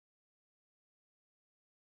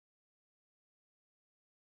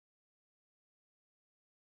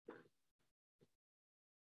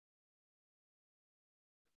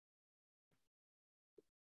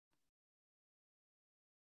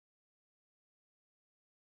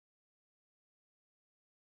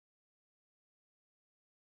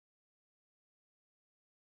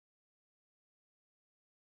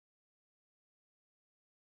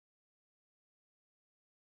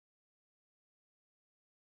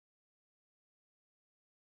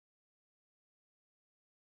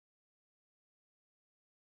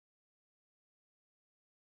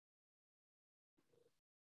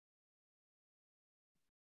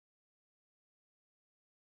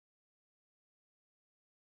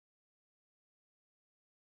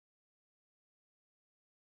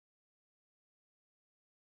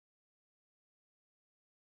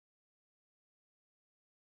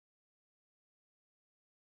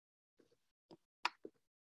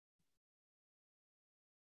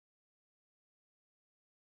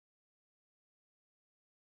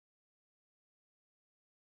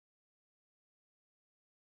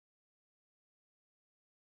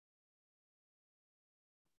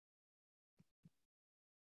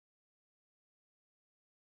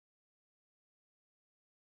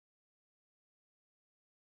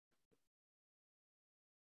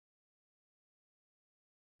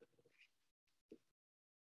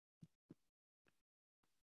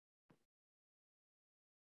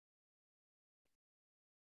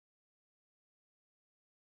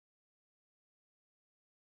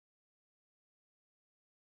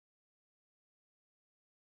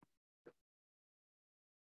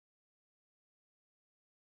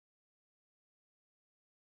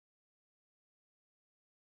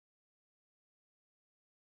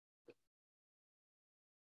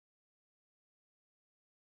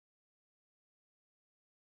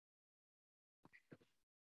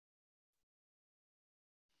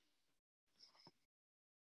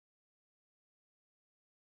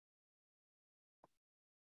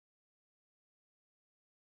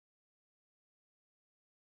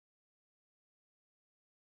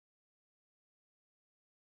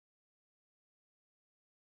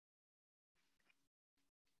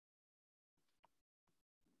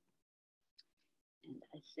 And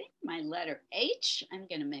I think my letter H, I'm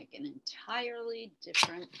going to make an entirely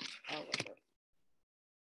different color.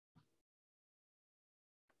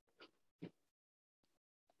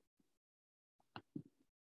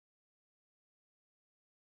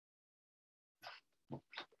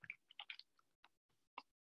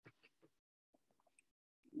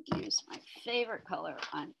 Use my favorite color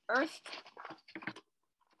on earth.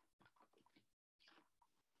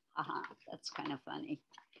 That's kind of funny.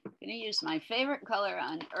 I'm going to use my favorite color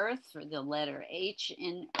on earth for the letter H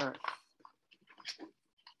in earth.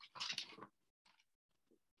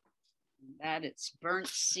 That is burnt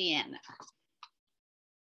sienna.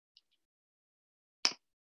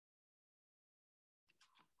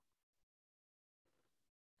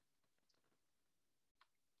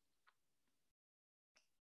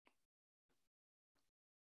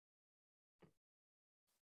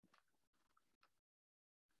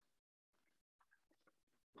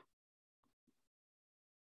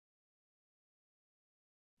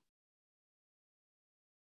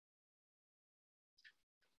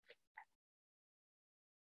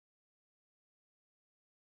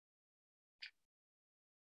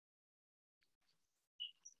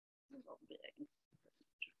 A little bit.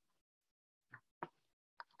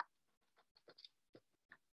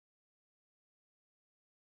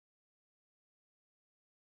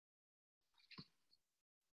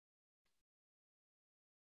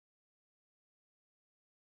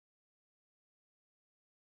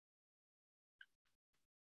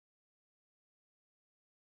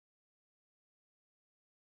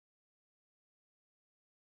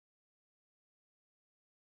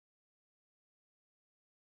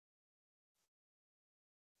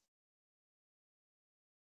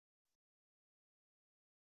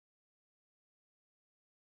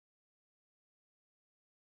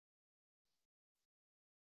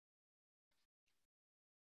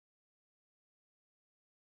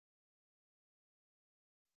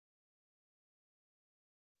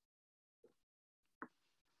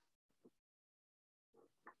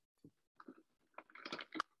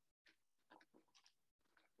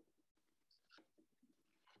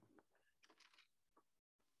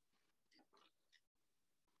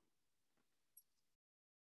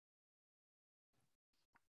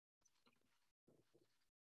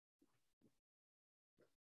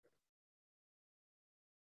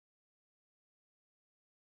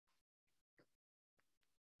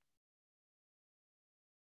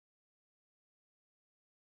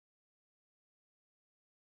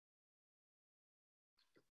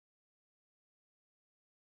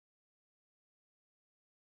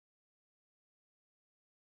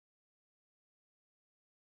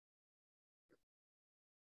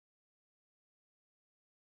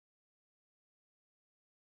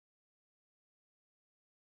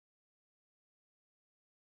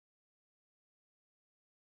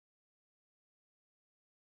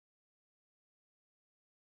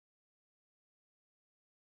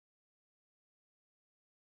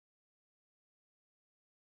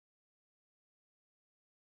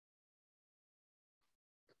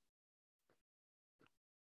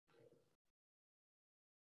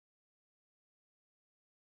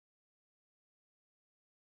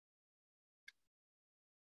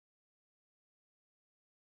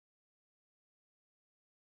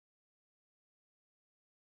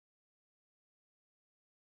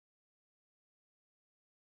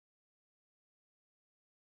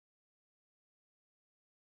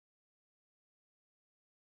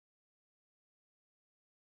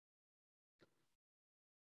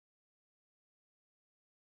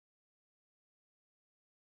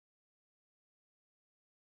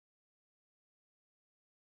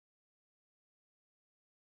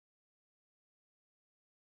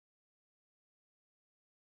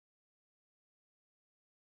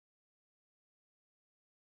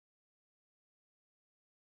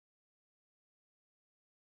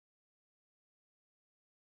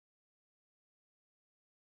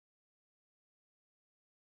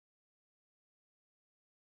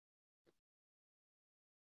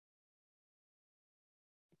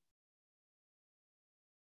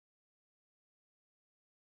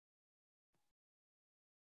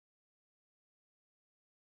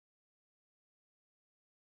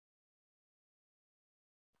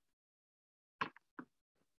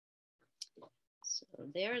 So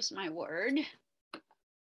there's my word.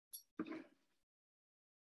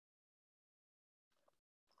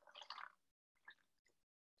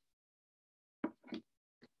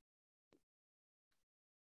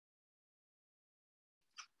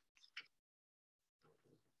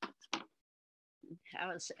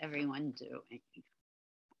 How's everyone doing?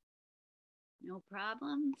 No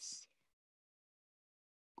problems?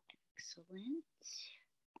 Excellent.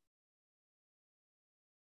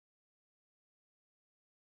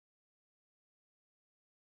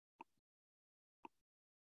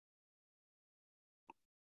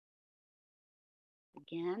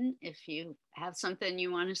 Again, if you have something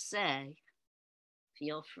you want to say,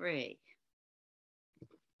 feel free.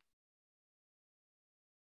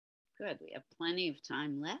 Good, we have plenty of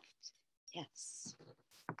time left. Yes.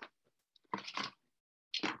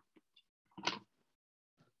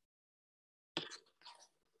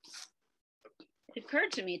 It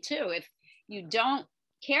occurred to me too, if you don't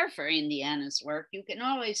care for Indiana's work, you can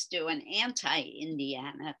always do an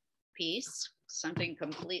anti-Indiana piece, something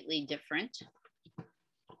completely different.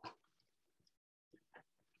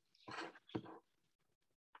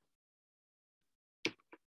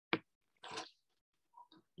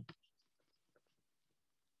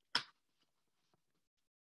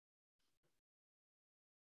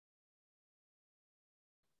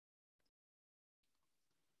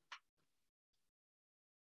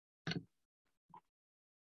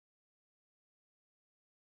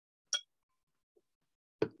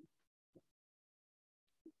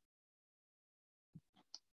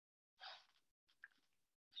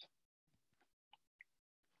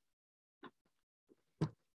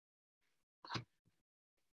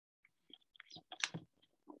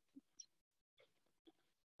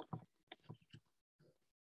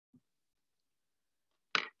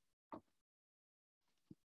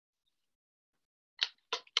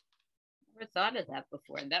 Never thought of that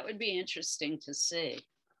before. That would be interesting to see.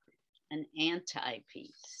 An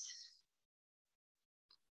anti-piece.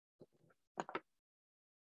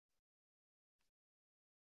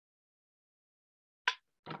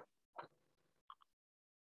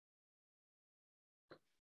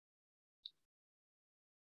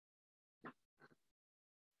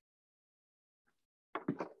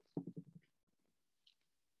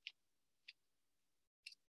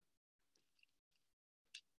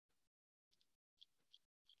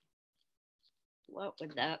 What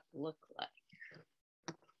would that look like?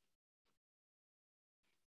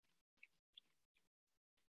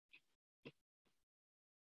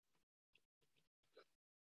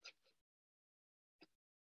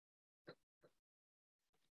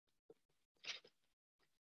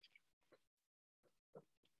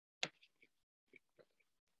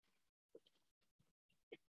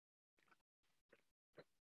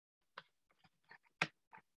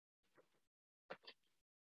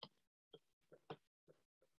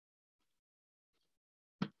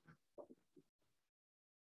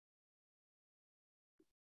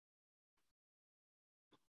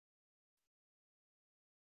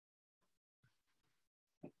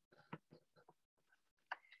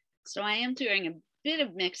 So I am doing a bit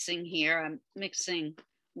of mixing here. I'm mixing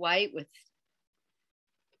white with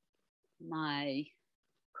my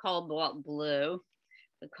cobalt blue.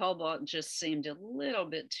 The cobalt just seemed a little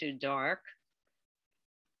bit too dark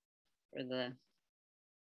for the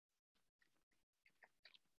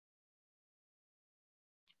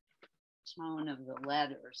tone of the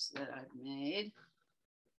letters that I've made.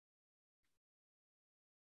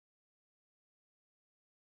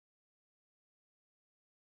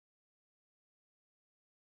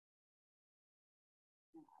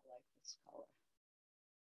 I like this color.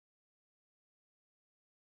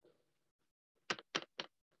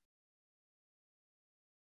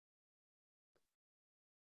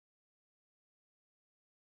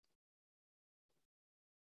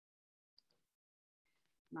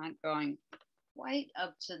 Not going quite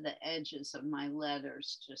up to the edges of my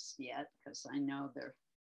letters just yet because I know they're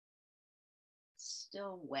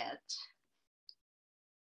still wet.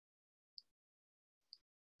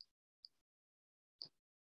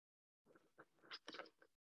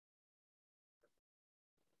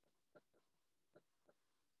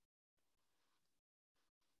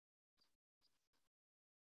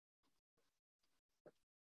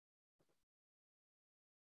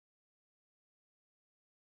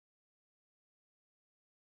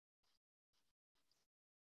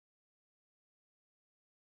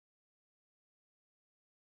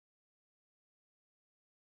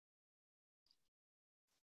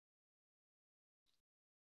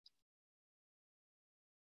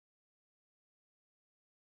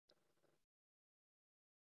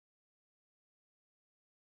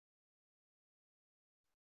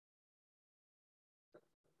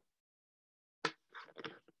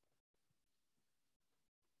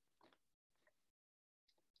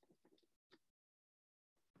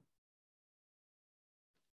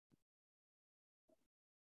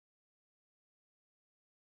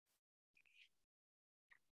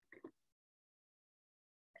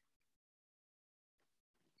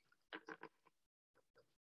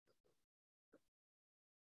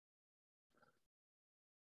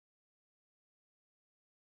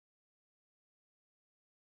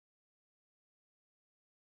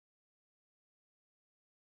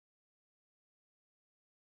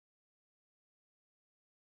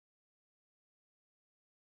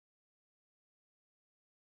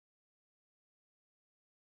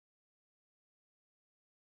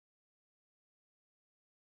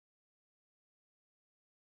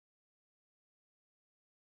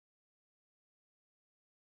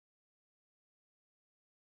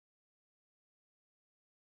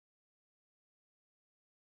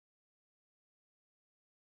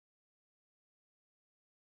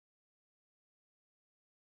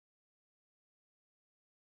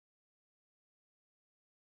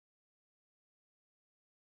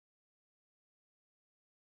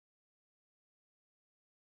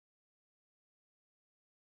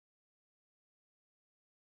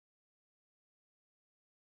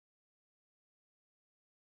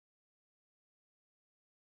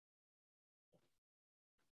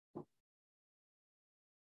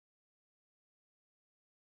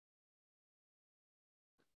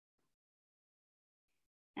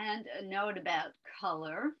 And a note about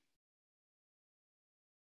color.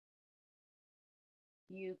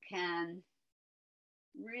 You can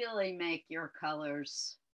really make your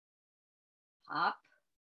colors pop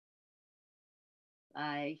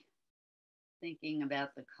by thinking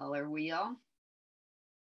about the color wheel.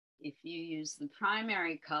 If you use the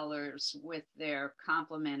primary colors with their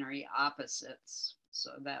complementary opposites,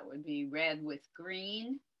 so that would be red with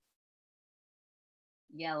green,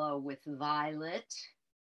 yellow with violet,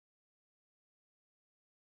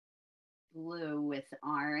 blue with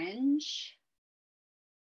orange,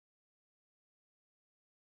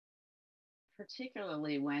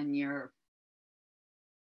 particularly when you're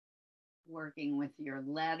working with your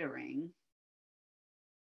lettering,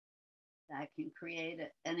 that can create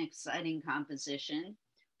an exciting composition.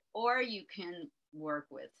 Or you can work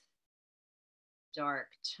with dark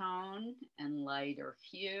tone and lighter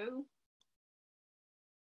hue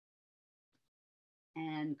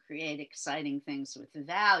and create exciting things with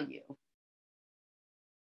value.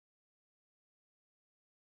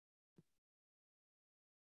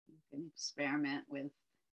 You can experiment with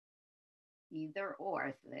either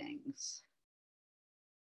or things.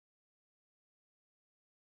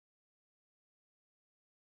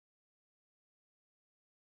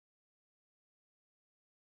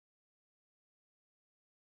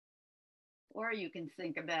 Or you can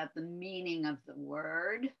think about the meaning of the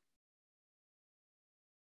word,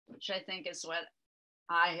 which I think is what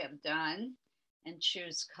I have done, and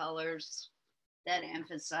choose colors that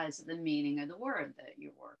emphasize the meaning of the word that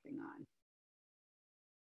you're working on.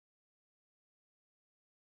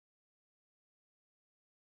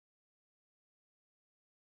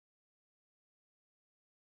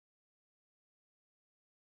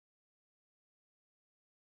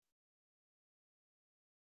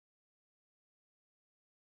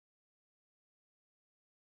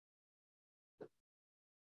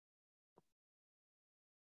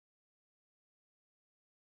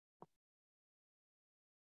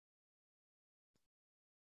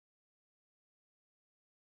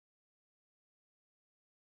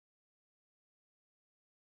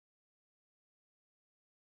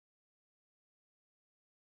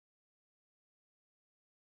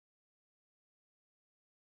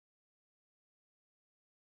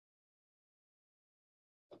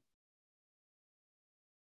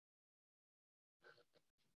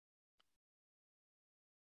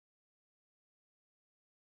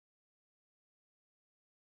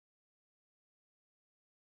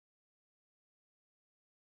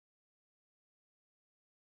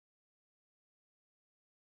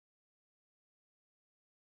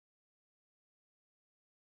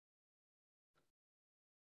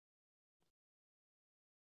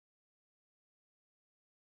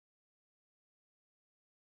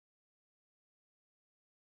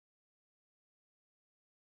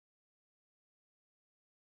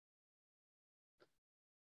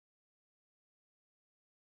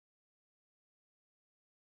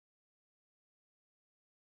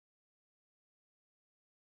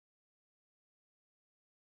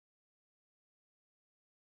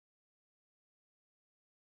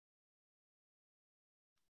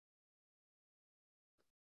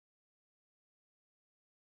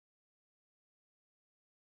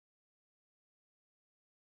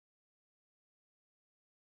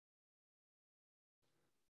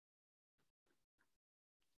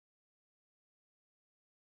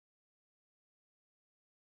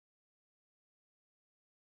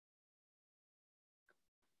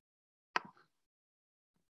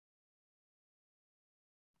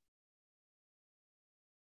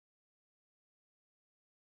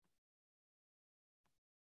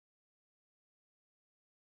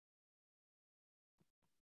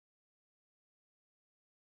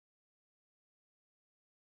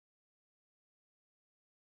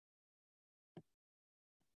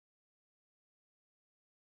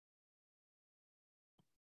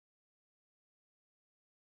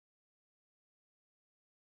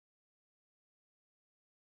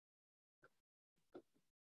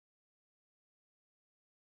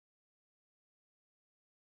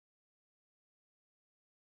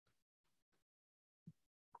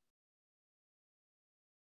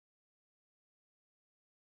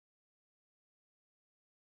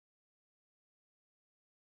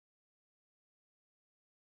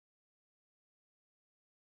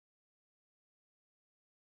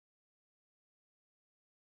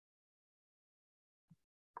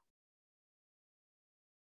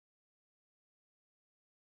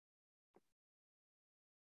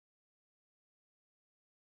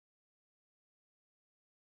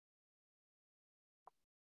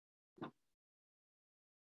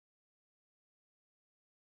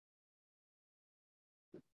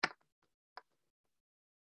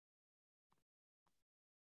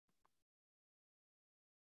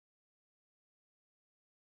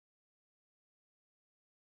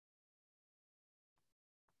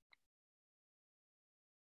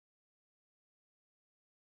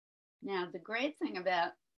 Now, the great thing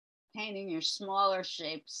about painting your smaller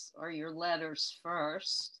shapes or your letters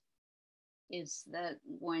first is that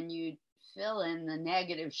when you fill in the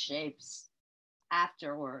negative shapes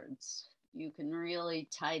afterwards, you can really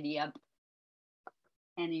tidy up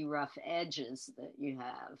any rough edges that you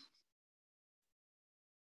have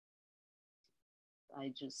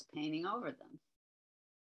by just painting over them.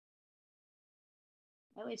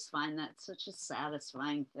 I always find that such a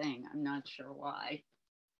satisfying thing. I'm not sure why.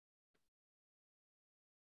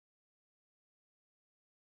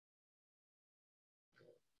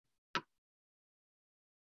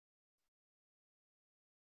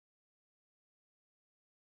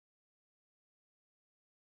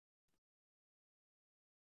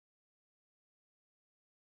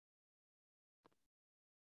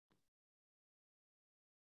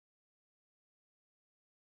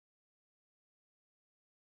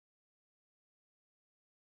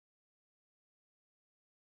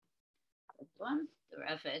 One, the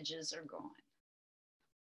rough edges are gone.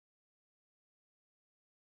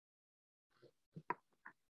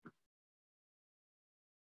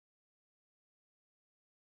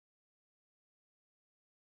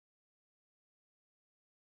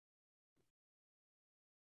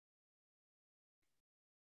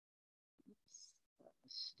 Oops, that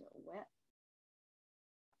was still wet.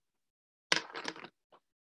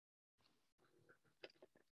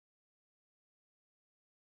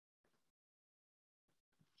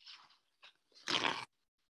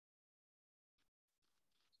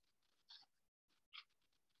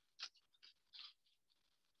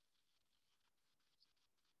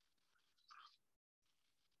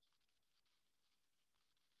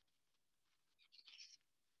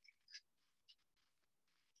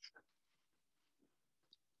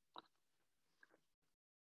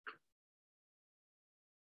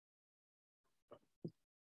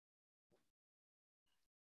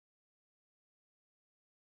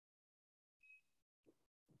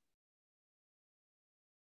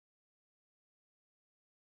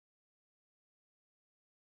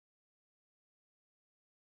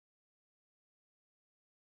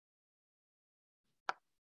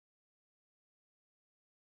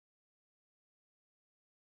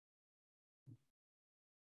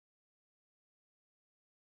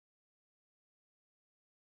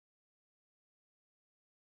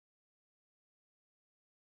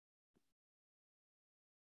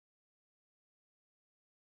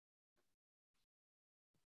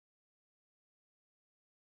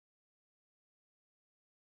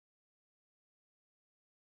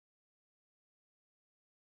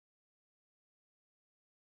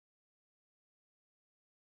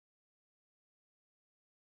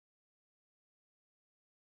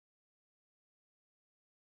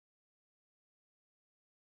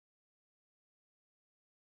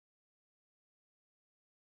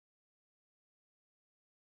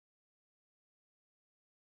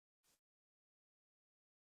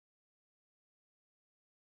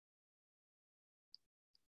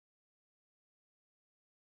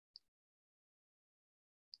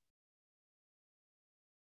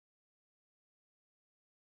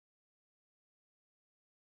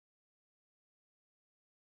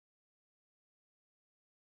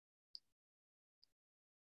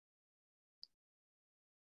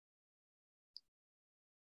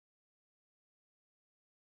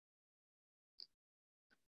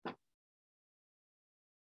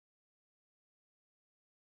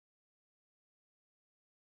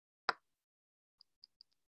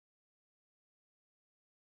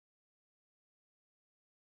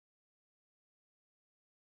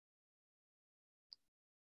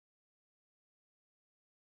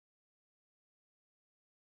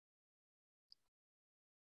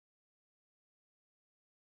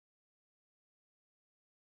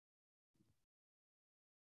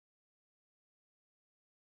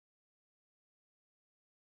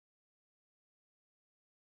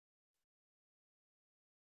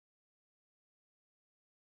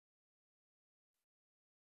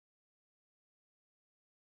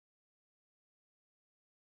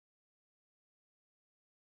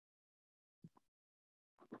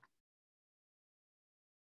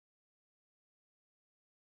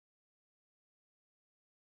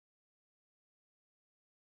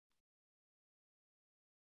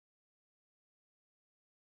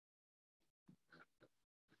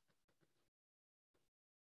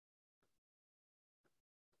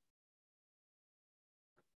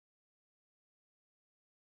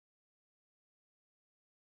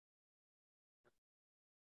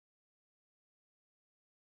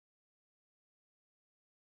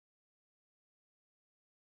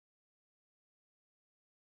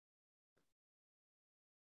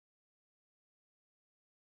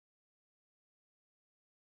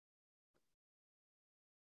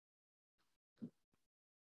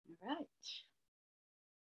 right.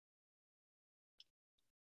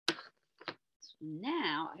 So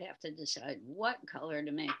now I have to decide what color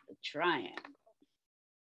to make the triangle.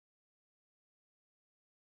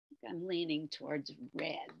 I think I'm leaning towards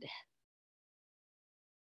red.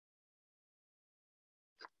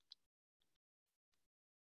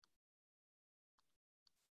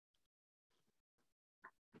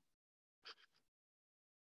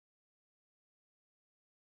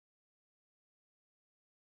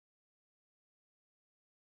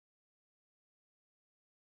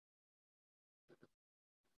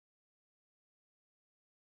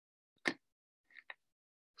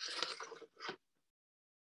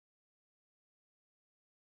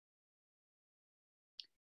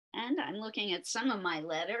 And I'm looking at some of my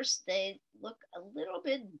letters. They look a little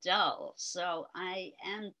bit dull. So I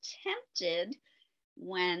am tempted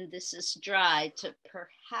when this is dry to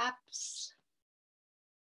perhaps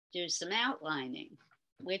do some outlining,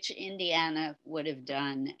 which Indiana would have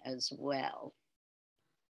done as well.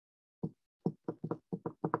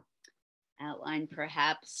 Outline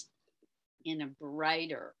perhaps in a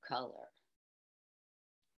brighter color.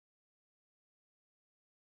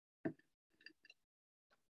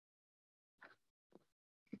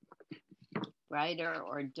 Brighter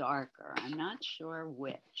or darker, I'm not sure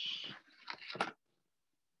which.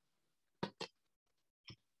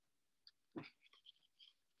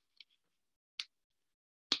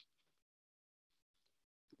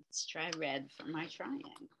 Let's try red for my triangle.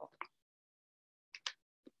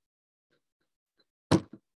 It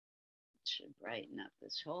should brighten up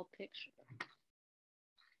this whole picture.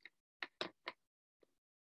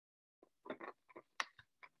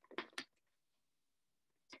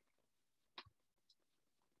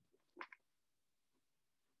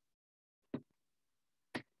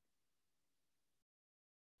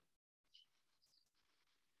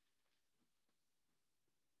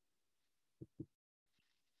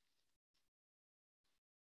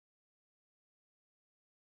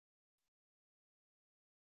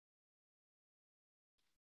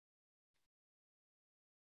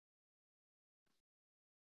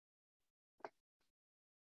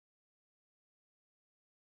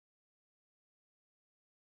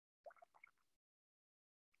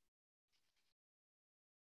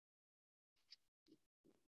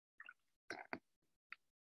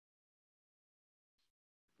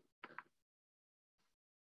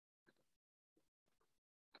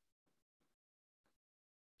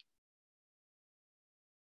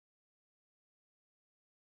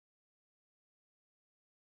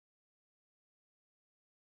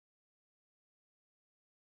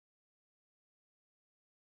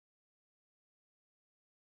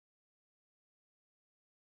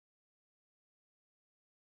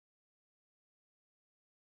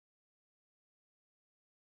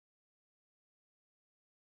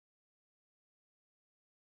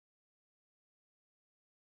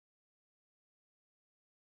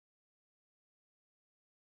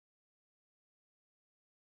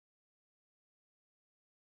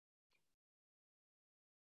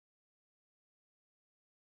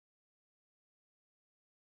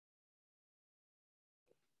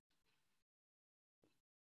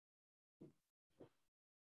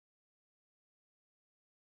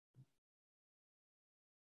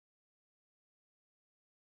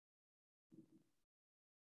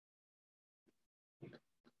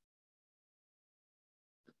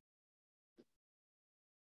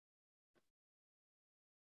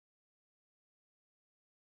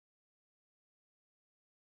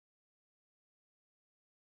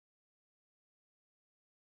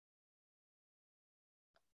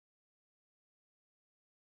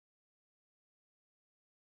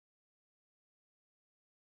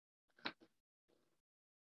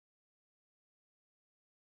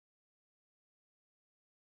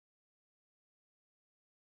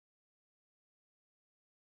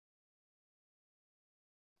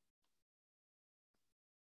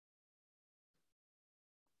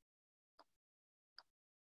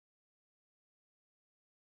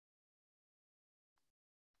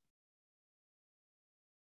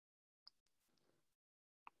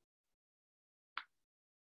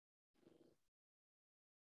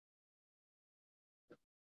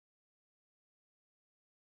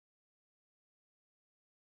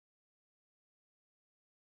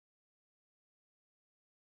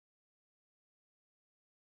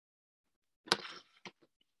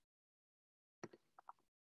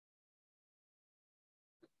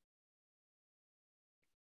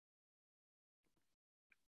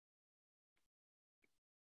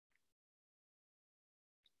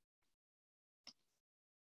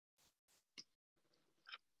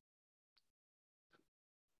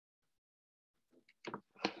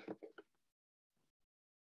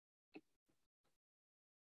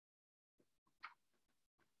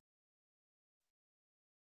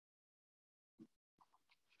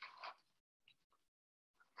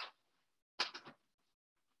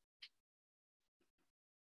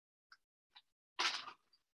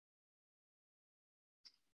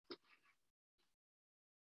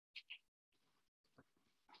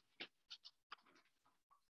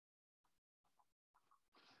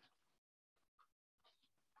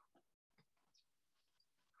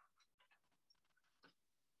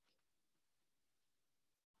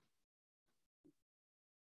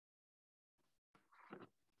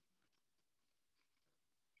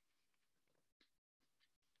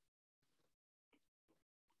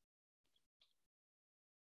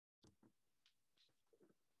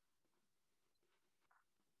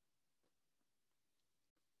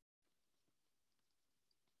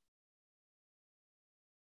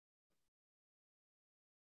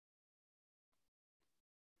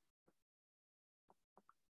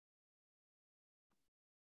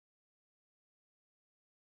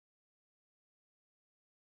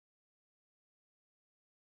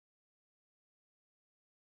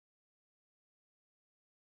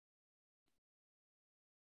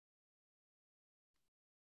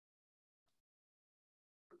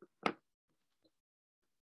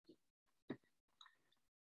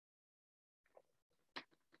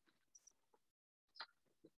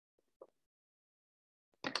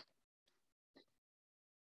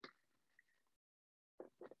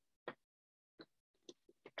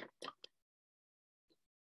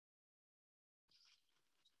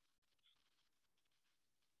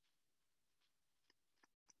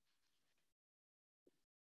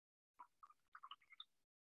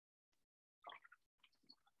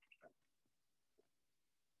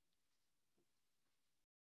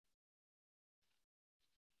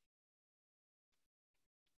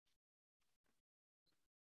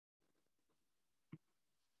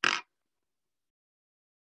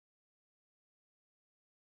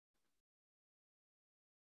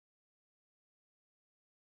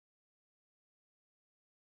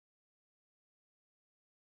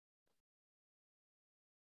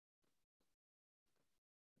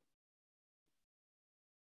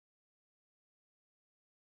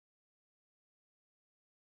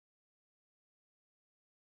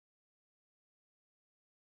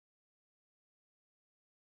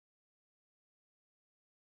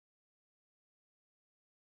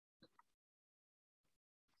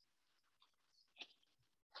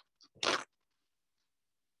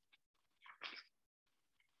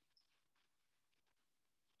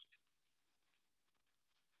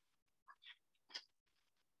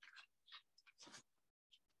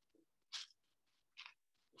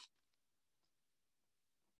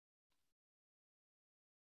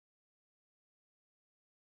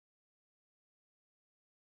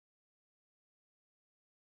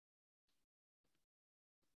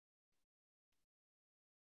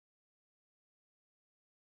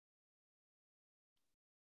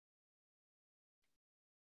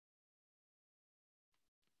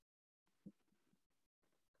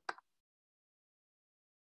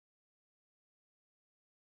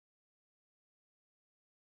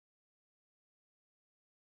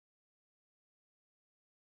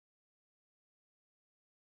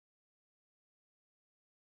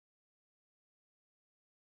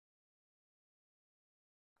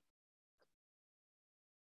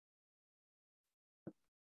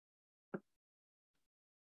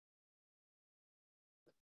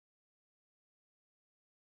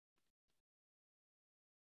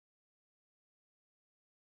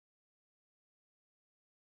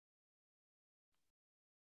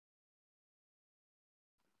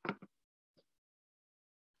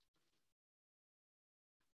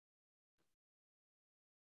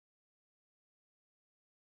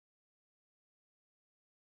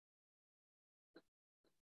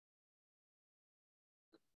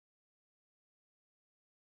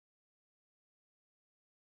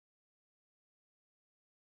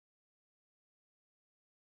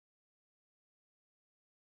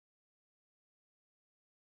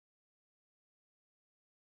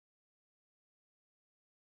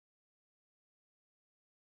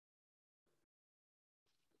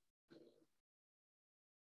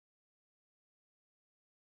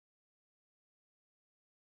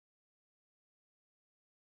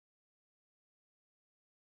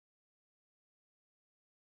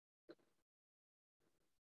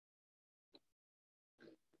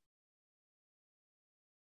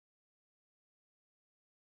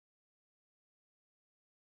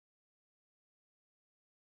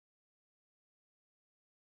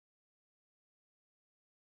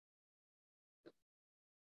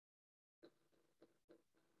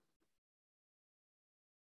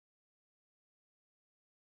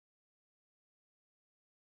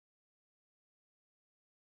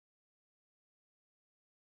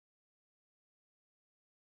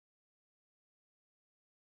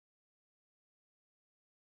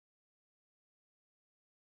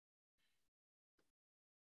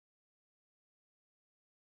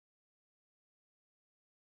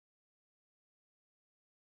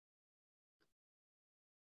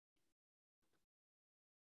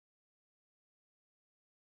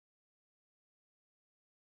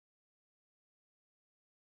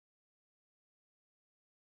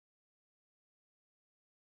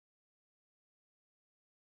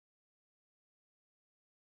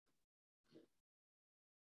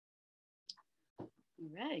 All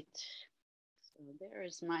right. So there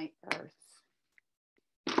is my earth.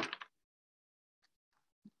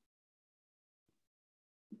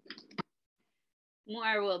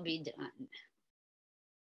 More will be done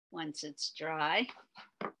once it's dry.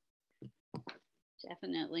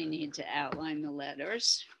 Definitely need to outline the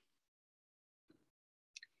letters.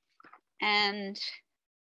 And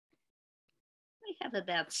we have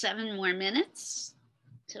about 7 more minutes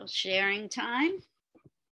till sharing time.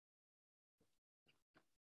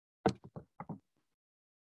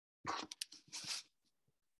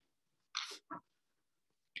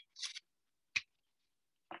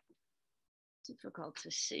 Difficult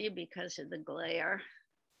to see because of the glare.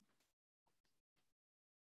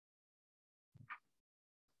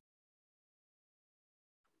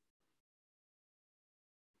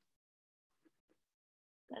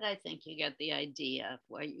 But I think you get the idea of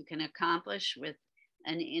what you can accomplish with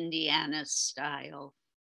an Indiana style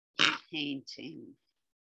painting.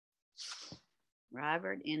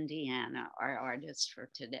 Robert Indiana, our artist for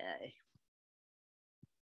today.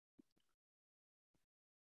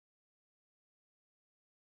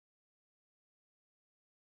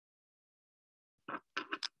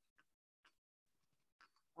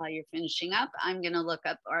 While you're finishing up, I'm going to look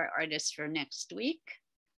up our artist for next week.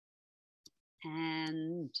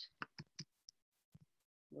 And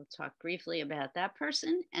we'll talk briefly about that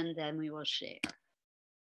person, and then we will share.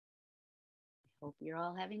 Hope you're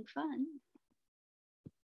all having fun.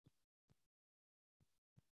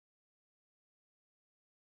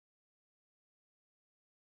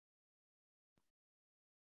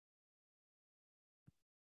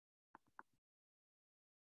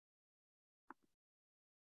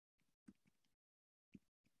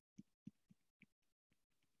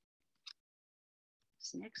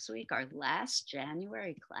 Is next week our last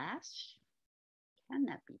January class? Can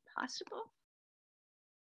that be possible?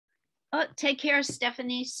 Oh, take care,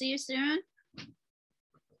 Stephanie. See you soon.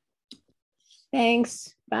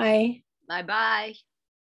 Thanks. Bye. Bye-bye.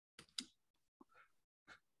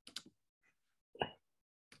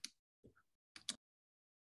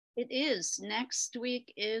 It is. Next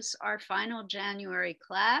week is our final January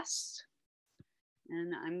class.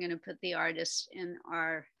 And I'm going to put the artist in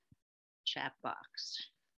our chat box.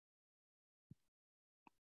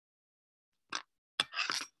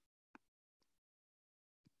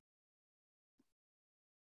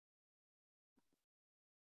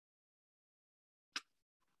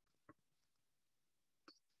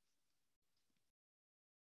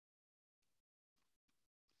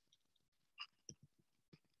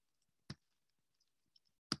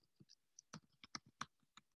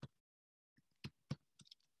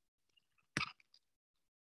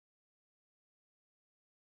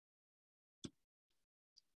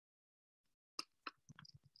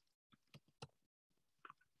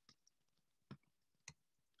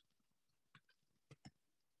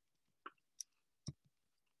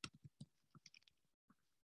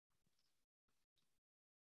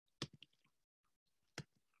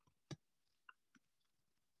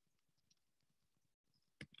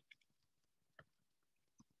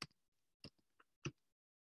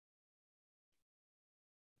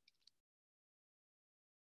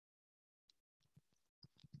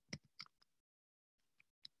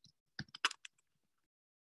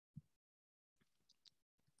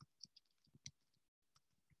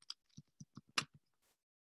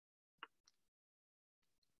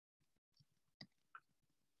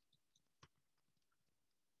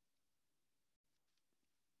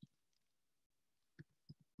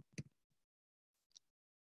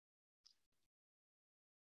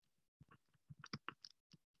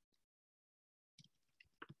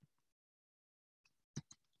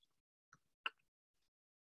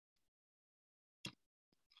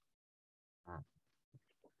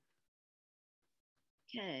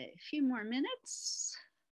 Okay, a few more minutes.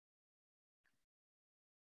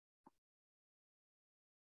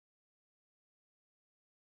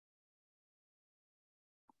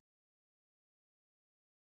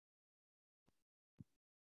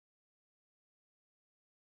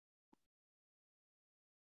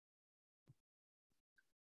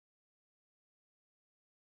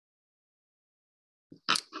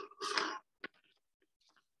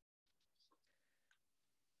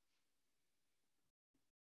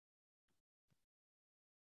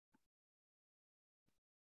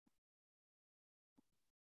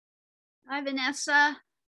 Hi, Vanessa.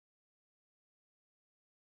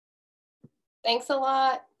 Thanks a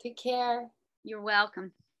lot. Take care. You're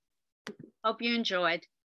welcome. Hope you enjoyed.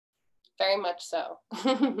 Very much so.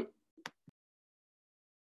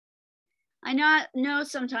 I know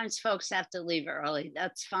sometimes folks have to leave early.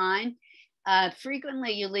 That's fine.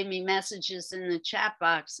 Frequently you leave me messages in the chat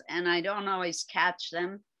box and I don't always catch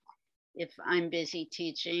them if I'm busy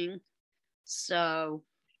teaching. So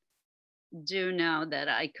do know that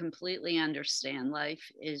I completely understand.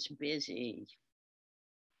 Life is busy.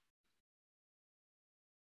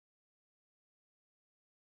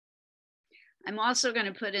 I'm also going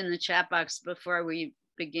to put in the chat box before we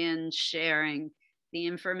begin sharing the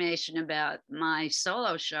information about my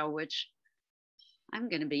solo show, which I'm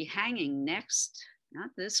going to be hanging next,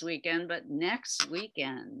 not this weekend, but next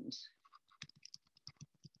weekend.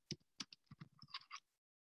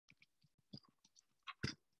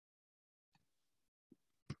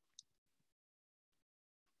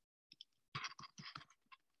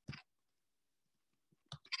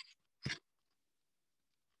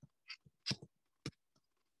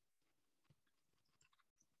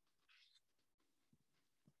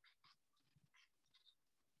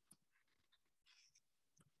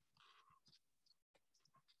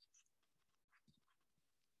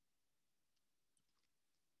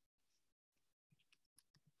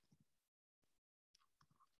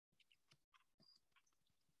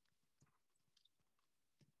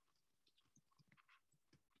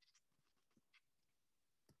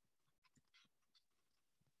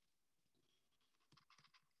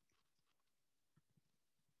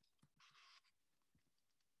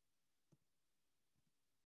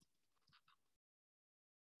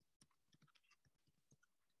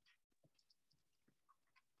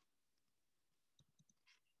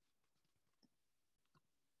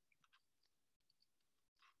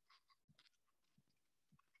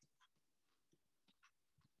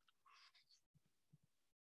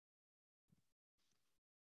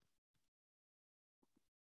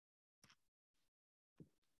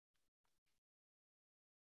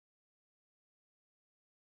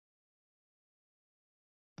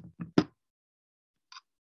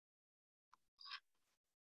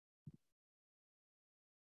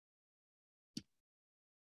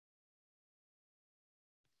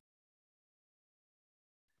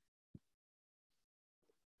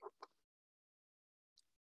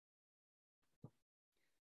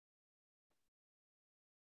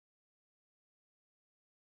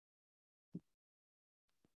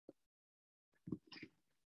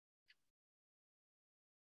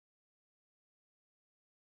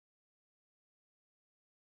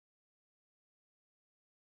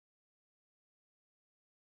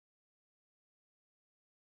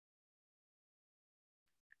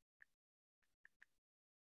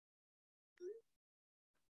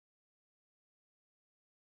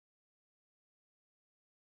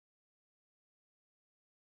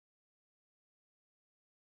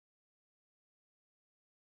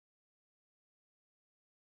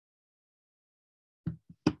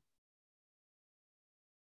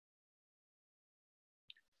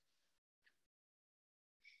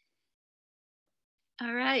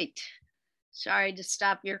 All right. Sorry to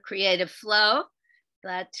stop your creative flow,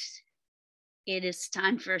 but it is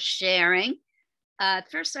time for sharing.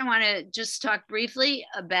 First, I want to just talk briefly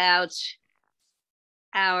about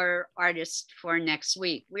our artist for next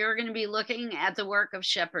week. We are going to be looking at the work of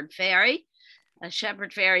Shepard Fairey.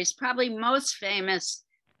 Shepard Fairey is probably most famous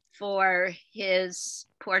for his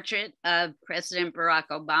portrait of President Barack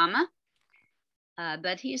Obama.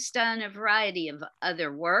 But he's done a variety of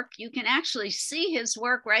other work. You can actually see his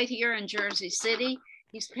work right here in Jersey City.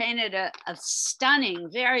 He's painted a stunning,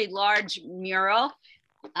 very large mural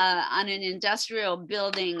on an industrial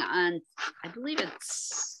building on, I believe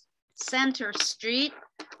it's Center Street,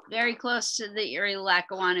 very close to the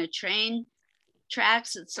Erie-Lackawanna train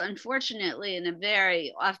tracks. It's unfortunately in a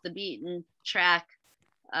very off the beaten track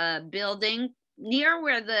building near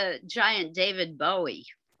where the giant David Bowie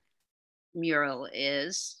mural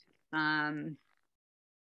is. I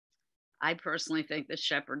personally think the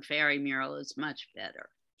Shepard Fairey mural is much better,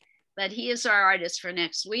 but he is our artist for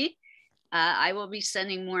next week. I will be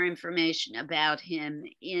sending more information about him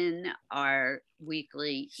in our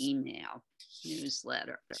weekly email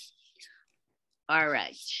newsletter. All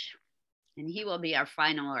right, and he will be our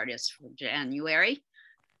final artist for January,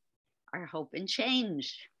 our Hope and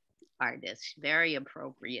Change artist, very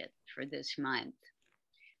appropriate for this month.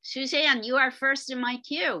 Suzanne, you are first in my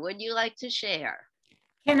queue. Would you like to share?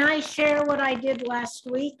 Can I share what I did last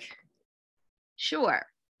week? Sure.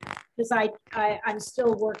 Because I'm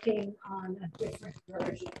still working on a different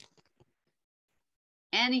version.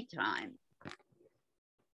 Anytime.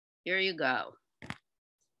 Here you go.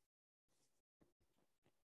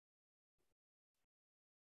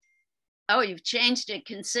 Oh, you've changed it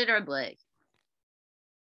considerably.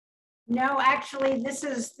 No, actually, this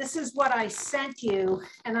is what I sent you,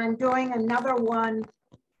 and I'm doing another one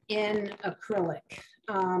in acrylic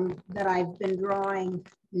that I've been drawing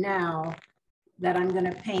now that I'm going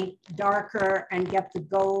to paint darker and get the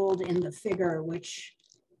gold in the figure, which,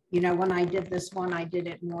 you know, when I did this one, I did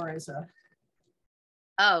it more as a...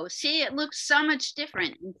 Oh, see, it looks so much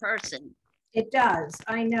different in person. It does,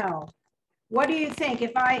 I know. What do you think?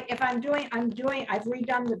 If I've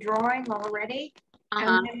redone the drawing already,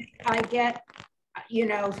 and then I get, you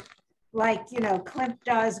know, like, you know, Clint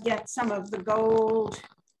does, get some of the gold,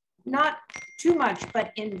 not too much,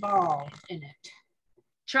 but involved in it.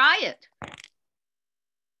 Try it.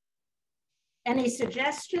 Any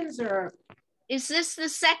suggestions, or? Is this the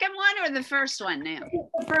second one or the first one now?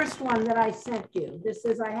 The first one that I sent you. This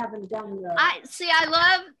is, I haven't done the... I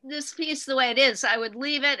love this piece the way it is. I would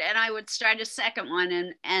leave it and I would start a second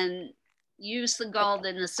one and use the gold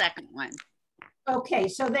in the second one. Okay,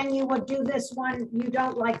 so then you would do this one. You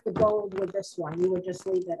don't like the gold with this one. You would just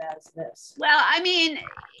leave it as this. Well, I mean,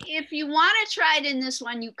 if you want to try it in this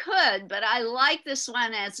one, you could, but I like this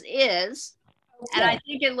one as is. Okay. And I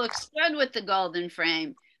think it looks good with the golden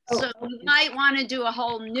frame. So you might want to do a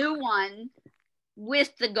whole new one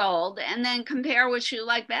with the gold and then compare which you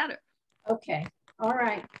like better. Okay. All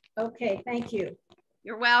right. Okay. Thank you.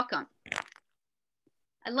 You're welcome.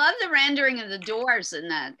 I love the rendering of the doors in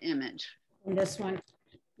that image. In this one?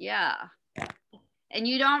 Yeah. And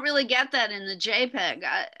you don't really get that in the JPEG.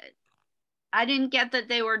 I didn't get that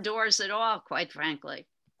they were doors at all, quite frankly.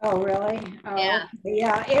 Oh, really? Oh, yeah.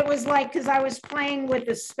 Yeah, it was like, because I was playing with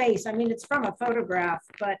the space. I mean, it's from a photograph,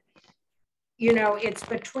 but, you know, it's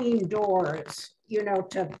between doors, you know,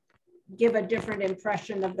 to give a different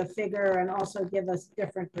impression of the figure and also give us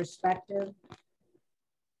different perspective.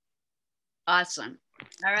 Awesome.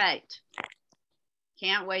 All right.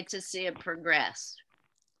 Can't wait to see it progress.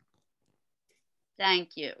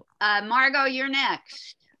 Thank you. Margot, you're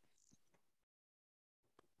next.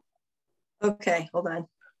 Okay, hold on.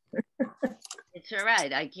 It's all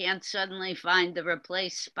right. I can't suddenly find the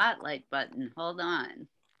replace spotlight button. Hold on.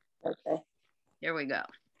 Okay. Here we go.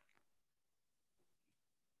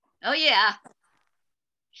 Oh, yeah.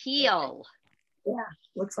 Heal. Yeah,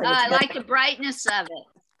 looks like I like the brightness of it.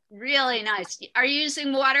 Really nice. Are you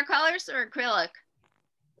using watercolors or acrylic?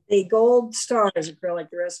 The gold star is acrylic,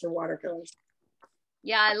 the rest are watercolors.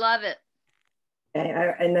 Yeah, I love it.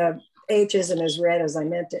 Okay, and the H isn't as red as I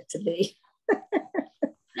meant it to be.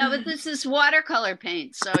 No, but this is watercolor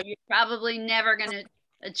paint, so you're probably never going to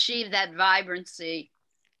achieve that vibrancy.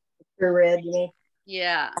 For red, you mean?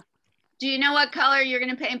 Yeah. Do you know what color you're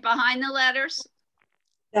going to paint behind the letters?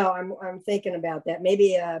 No, I'm thinking about that.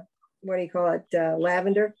 Maybe what do you call it?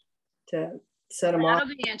 Lavender to set them off.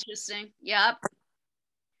 That'll be interesting. Yep.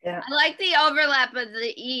 Yeah. I like the overlap of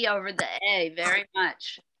the E over the A very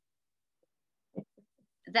much.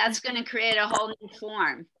 That's going to create a whole new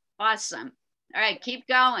form. Awesome. All right, keep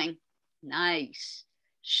going. Nice.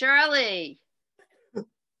 Shirley.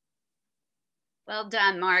 Well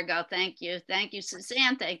done, Margot. Thank you. Thank you,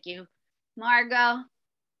 Suzanne. Thank you. Margot.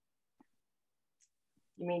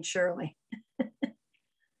 You mean Shirley?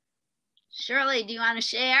 Shirley, do you want to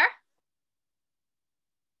share?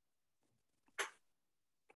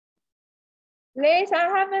 Liz,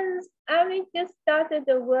 I only just started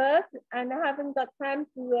the work and I haven't got time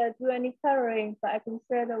to do any coloring, but I can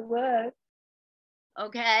share the work.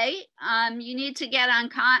 Okay, you need to get on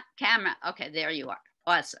camera. Okay, there you are.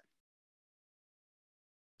 Awesome.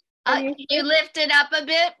 Can you lift it up a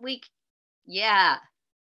bit? Yeah.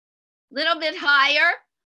 Little bit higher.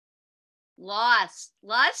 Lost.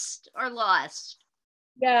 Lust or lost?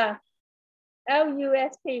 Yeah.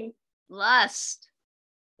 L-U-S-T. Lust.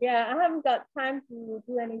 Yeah, I haven't got time to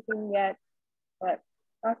do anything yet, but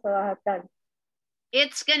that's all I have done.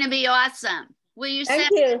 It's going to be awesome. Will you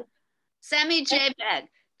send me JPEG?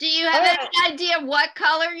 Do you have any idea what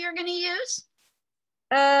color you're going to use?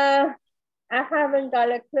 I haven't got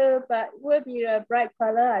a clue, but it will be a bright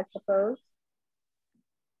color, I suppose.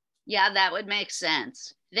 Yeah, that would make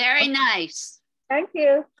sense. Very nice. Thank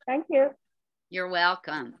you. Thank you. You're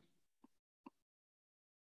welcome.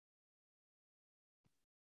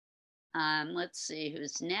 Let's see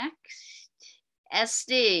who's next.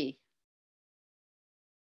 SD.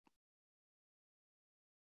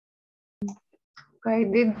 I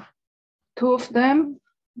did two of them.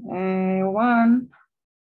 One.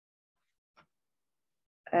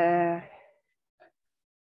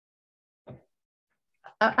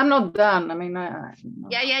 I'm not done. I mean,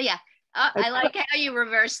 yeah. I like how you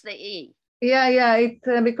reverse the E. Yeah. It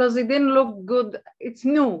because it didn't look good. It's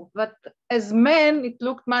new, but as men, it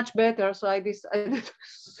looked much better. So I decided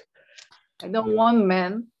I don't want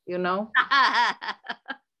men, you know.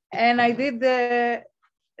 And I did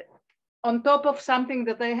on top of something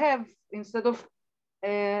that I have instead of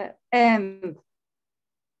and.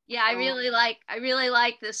 Yeah, I really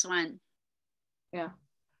like this one. Yeah.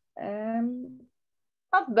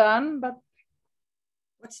 Not done, but.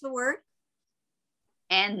 What's the word?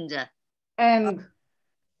 End. And.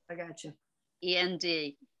 I got you.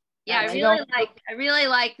 E-N-D. Yeah, I really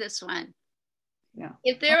like this one. Yeah.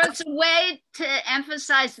 If there was a way to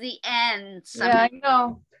emphasize the end somehow. Yeah, I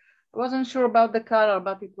know. I wasn't sure about the color,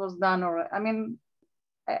 but it was done already. I mean,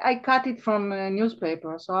 I cut it from a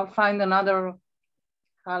newspaper, so I'll find another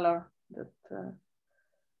color that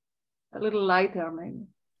a little lighter, maybe.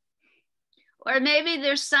 Or maybe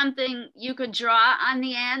there's something you could draw on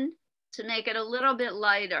the end to make it a little bit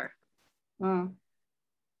lighter. To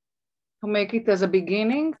make it as a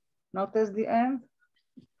beginning, not as the end.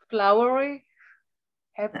 Flowery,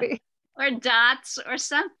 happy. Or dots or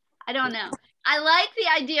some, I don't know. I like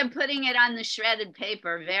the idea of putting it on the shredded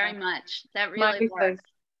paper very much. That really works.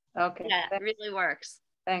 Okay. Yeah, it really works.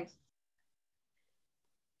 Thanks.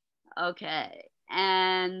 Okay.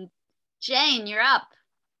 And Jane, you're up.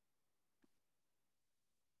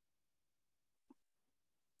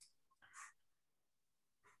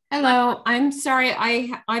 Hello, I'm sorry.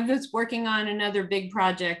 I was working on another big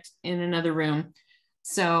project in another room.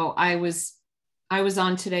 So I was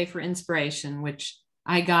on today for inspiration, which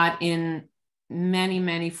I got in many,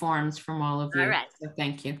 many forms from all of you. All right. So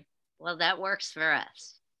thank you. Well, that works for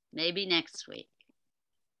us. Maybe next week.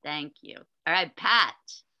 Thank you. All right, Pat.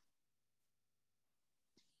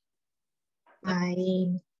 Hi.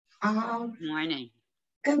 Morning.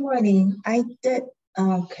 Good morning. I did.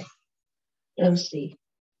 Okay. Let's see.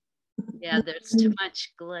 Yeah, there's too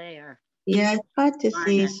much glare. Yeah, it's hard to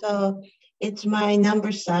see. So it's my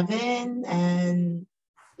number 7, and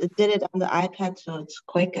it did it on the iPad, so it's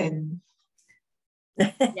quick and.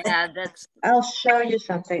 Yeah, that's. I'll show you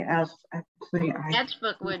something else. Actually,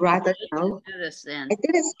 Sketchbook would rather be show. to do this in. I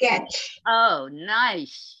did a sketch. Oh,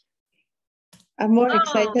 nice. I'm more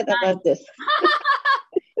excited about this.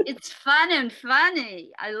 It's fun and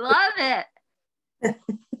funny. I love it.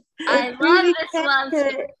 I love really this love.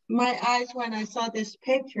 My eyes when I saw this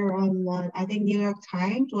picture on, I think, New York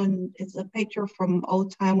Times, when it's a picture from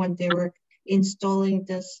old time when they were installing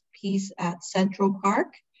this piece at Central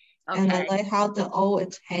Park. Okay. And I like how the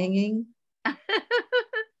it's hanging.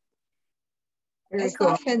 It's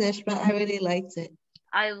not finished, but I really liked it.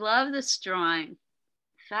 I love this drawing.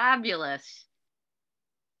 Fabulous.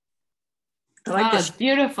 I like this. It's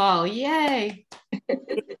beautiful. Yay.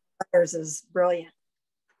 Yours is brilliant.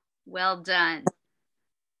 Well done.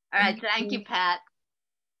 All right. Thank you, Pat.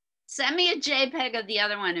 Send me a JPEG of the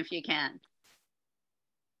other one if you can.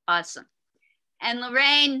 Awesome. And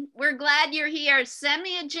Lorraine, we're glad you're here. Send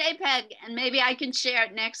me a JPEG and maybe I can share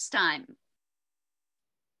it next time.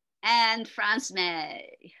 And France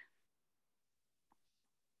May.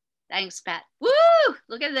 Thanks, Pat. Woo!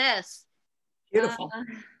 Look at this. Beautiful.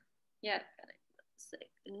 Yeah.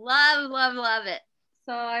 Love, love, love it.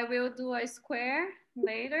 So I will do a square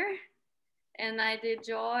later. And I did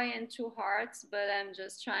joy and 2 hearts, but I'm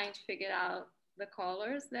just trying to figure out the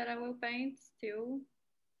colors that I will paint too.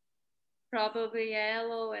 Probably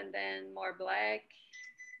yellow and then more black.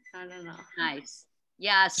 I don't know. Nice.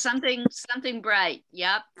 Yeah, something bright.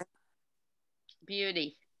 Yep.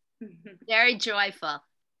 Beauty. Very joyful.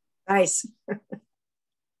 Nice.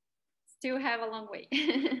 Still have a long way.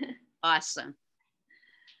 Awesome.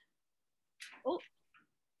 Oh,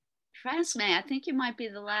 France May, I think you might be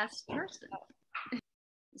the last person.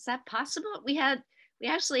 Is that possible? We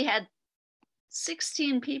actually had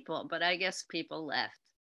 16 people, but I guess people left.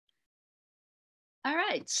 All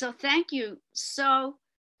right, so thank you so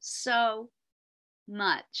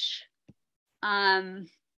much.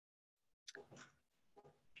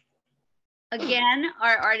 Again,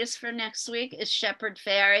 our artist for next week is Shepard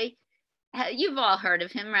Fairey. You've all heard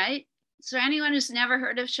of him, right? Is there anyone who's never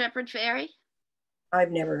heard of Shepard Fairey?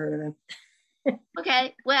 I've never heard of him.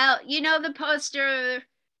 Okay, well, you know the poster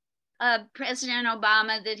of President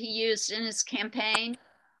Obama that he used in his campaign?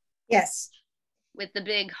 Yes. With the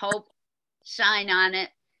big hope sign on it.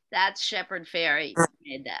 That's Shepard Fairey who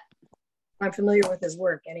made that. I'm familiar with his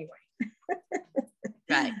work anyway.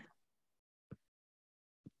 Right.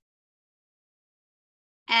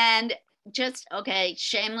 And just, okay,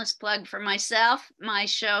 shameless plug for myself, my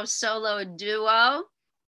show Solo Duo,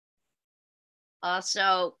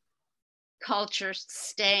 also Culture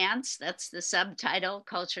Stance, that's the subtitle,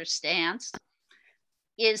 Culture Stance,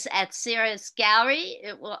 is at Sierra's Gallery.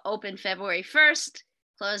 It will open February 1st,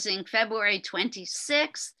 closing February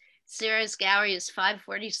 26th. Sierra's Gallery is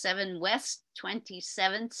 547 West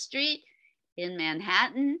 27th Street in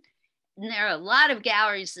Manhattan. there are a lot of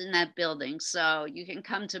galleries in that building. So you can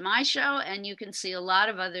come to my show and you can see a lot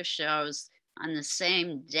of other shows on the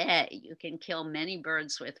same day. You can kill many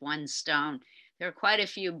birds with one stone. There are quite a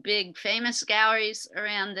few big famous galleries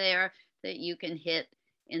around there that you can hit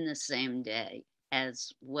in the same day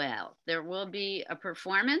as well. There will be a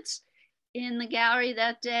performance in the gallery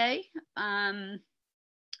that day.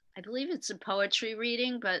 I believe it's a poetry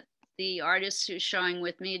reading, but the artist who's showing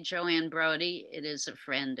with me, Joanne Brody, it is a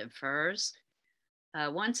friend of hers.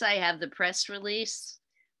 Once I have the press release,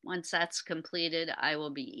 once that's completed, I will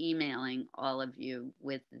be emailing all of you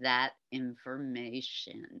with that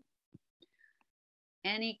information.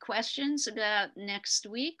 Any questions about next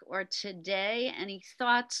week or today? Any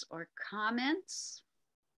thoughts or comments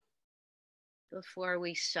before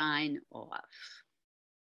we sign off?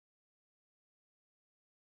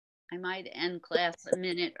 I might end class a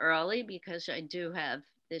minute early because I do have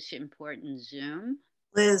this important Zoom.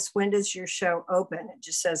 Liz, when does your show open? It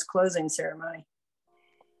just says closing ceremony.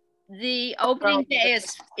 The opening day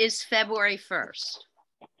is February 1st.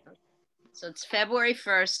 So it's February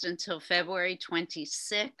 1st until February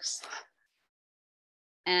 26th.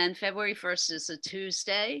 And February 1st is a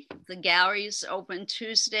Tuesday. The galleries open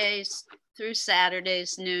Tuesdays through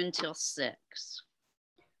Saturdays, noon till 6.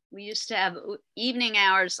 We used to have evening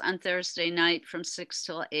hours on Thursday night from 6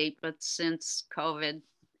 till 8, but since COVID,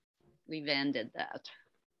 we've ended that.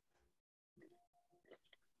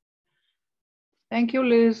 Thank you,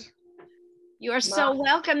 Liz. You're so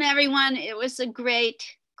welcome, everyone. It was a great,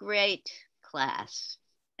 great class.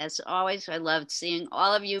 As always, I loved seeing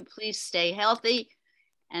all of you. Please stay healthy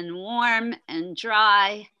and warm and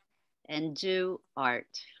dry and do art.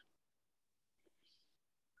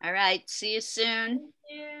 All right, see you soon.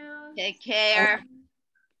 Take care.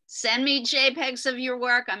 Send me JPEGs of your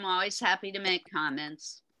work. I'm always happy to make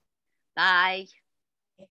comments. Bye.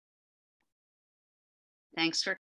 Thanks for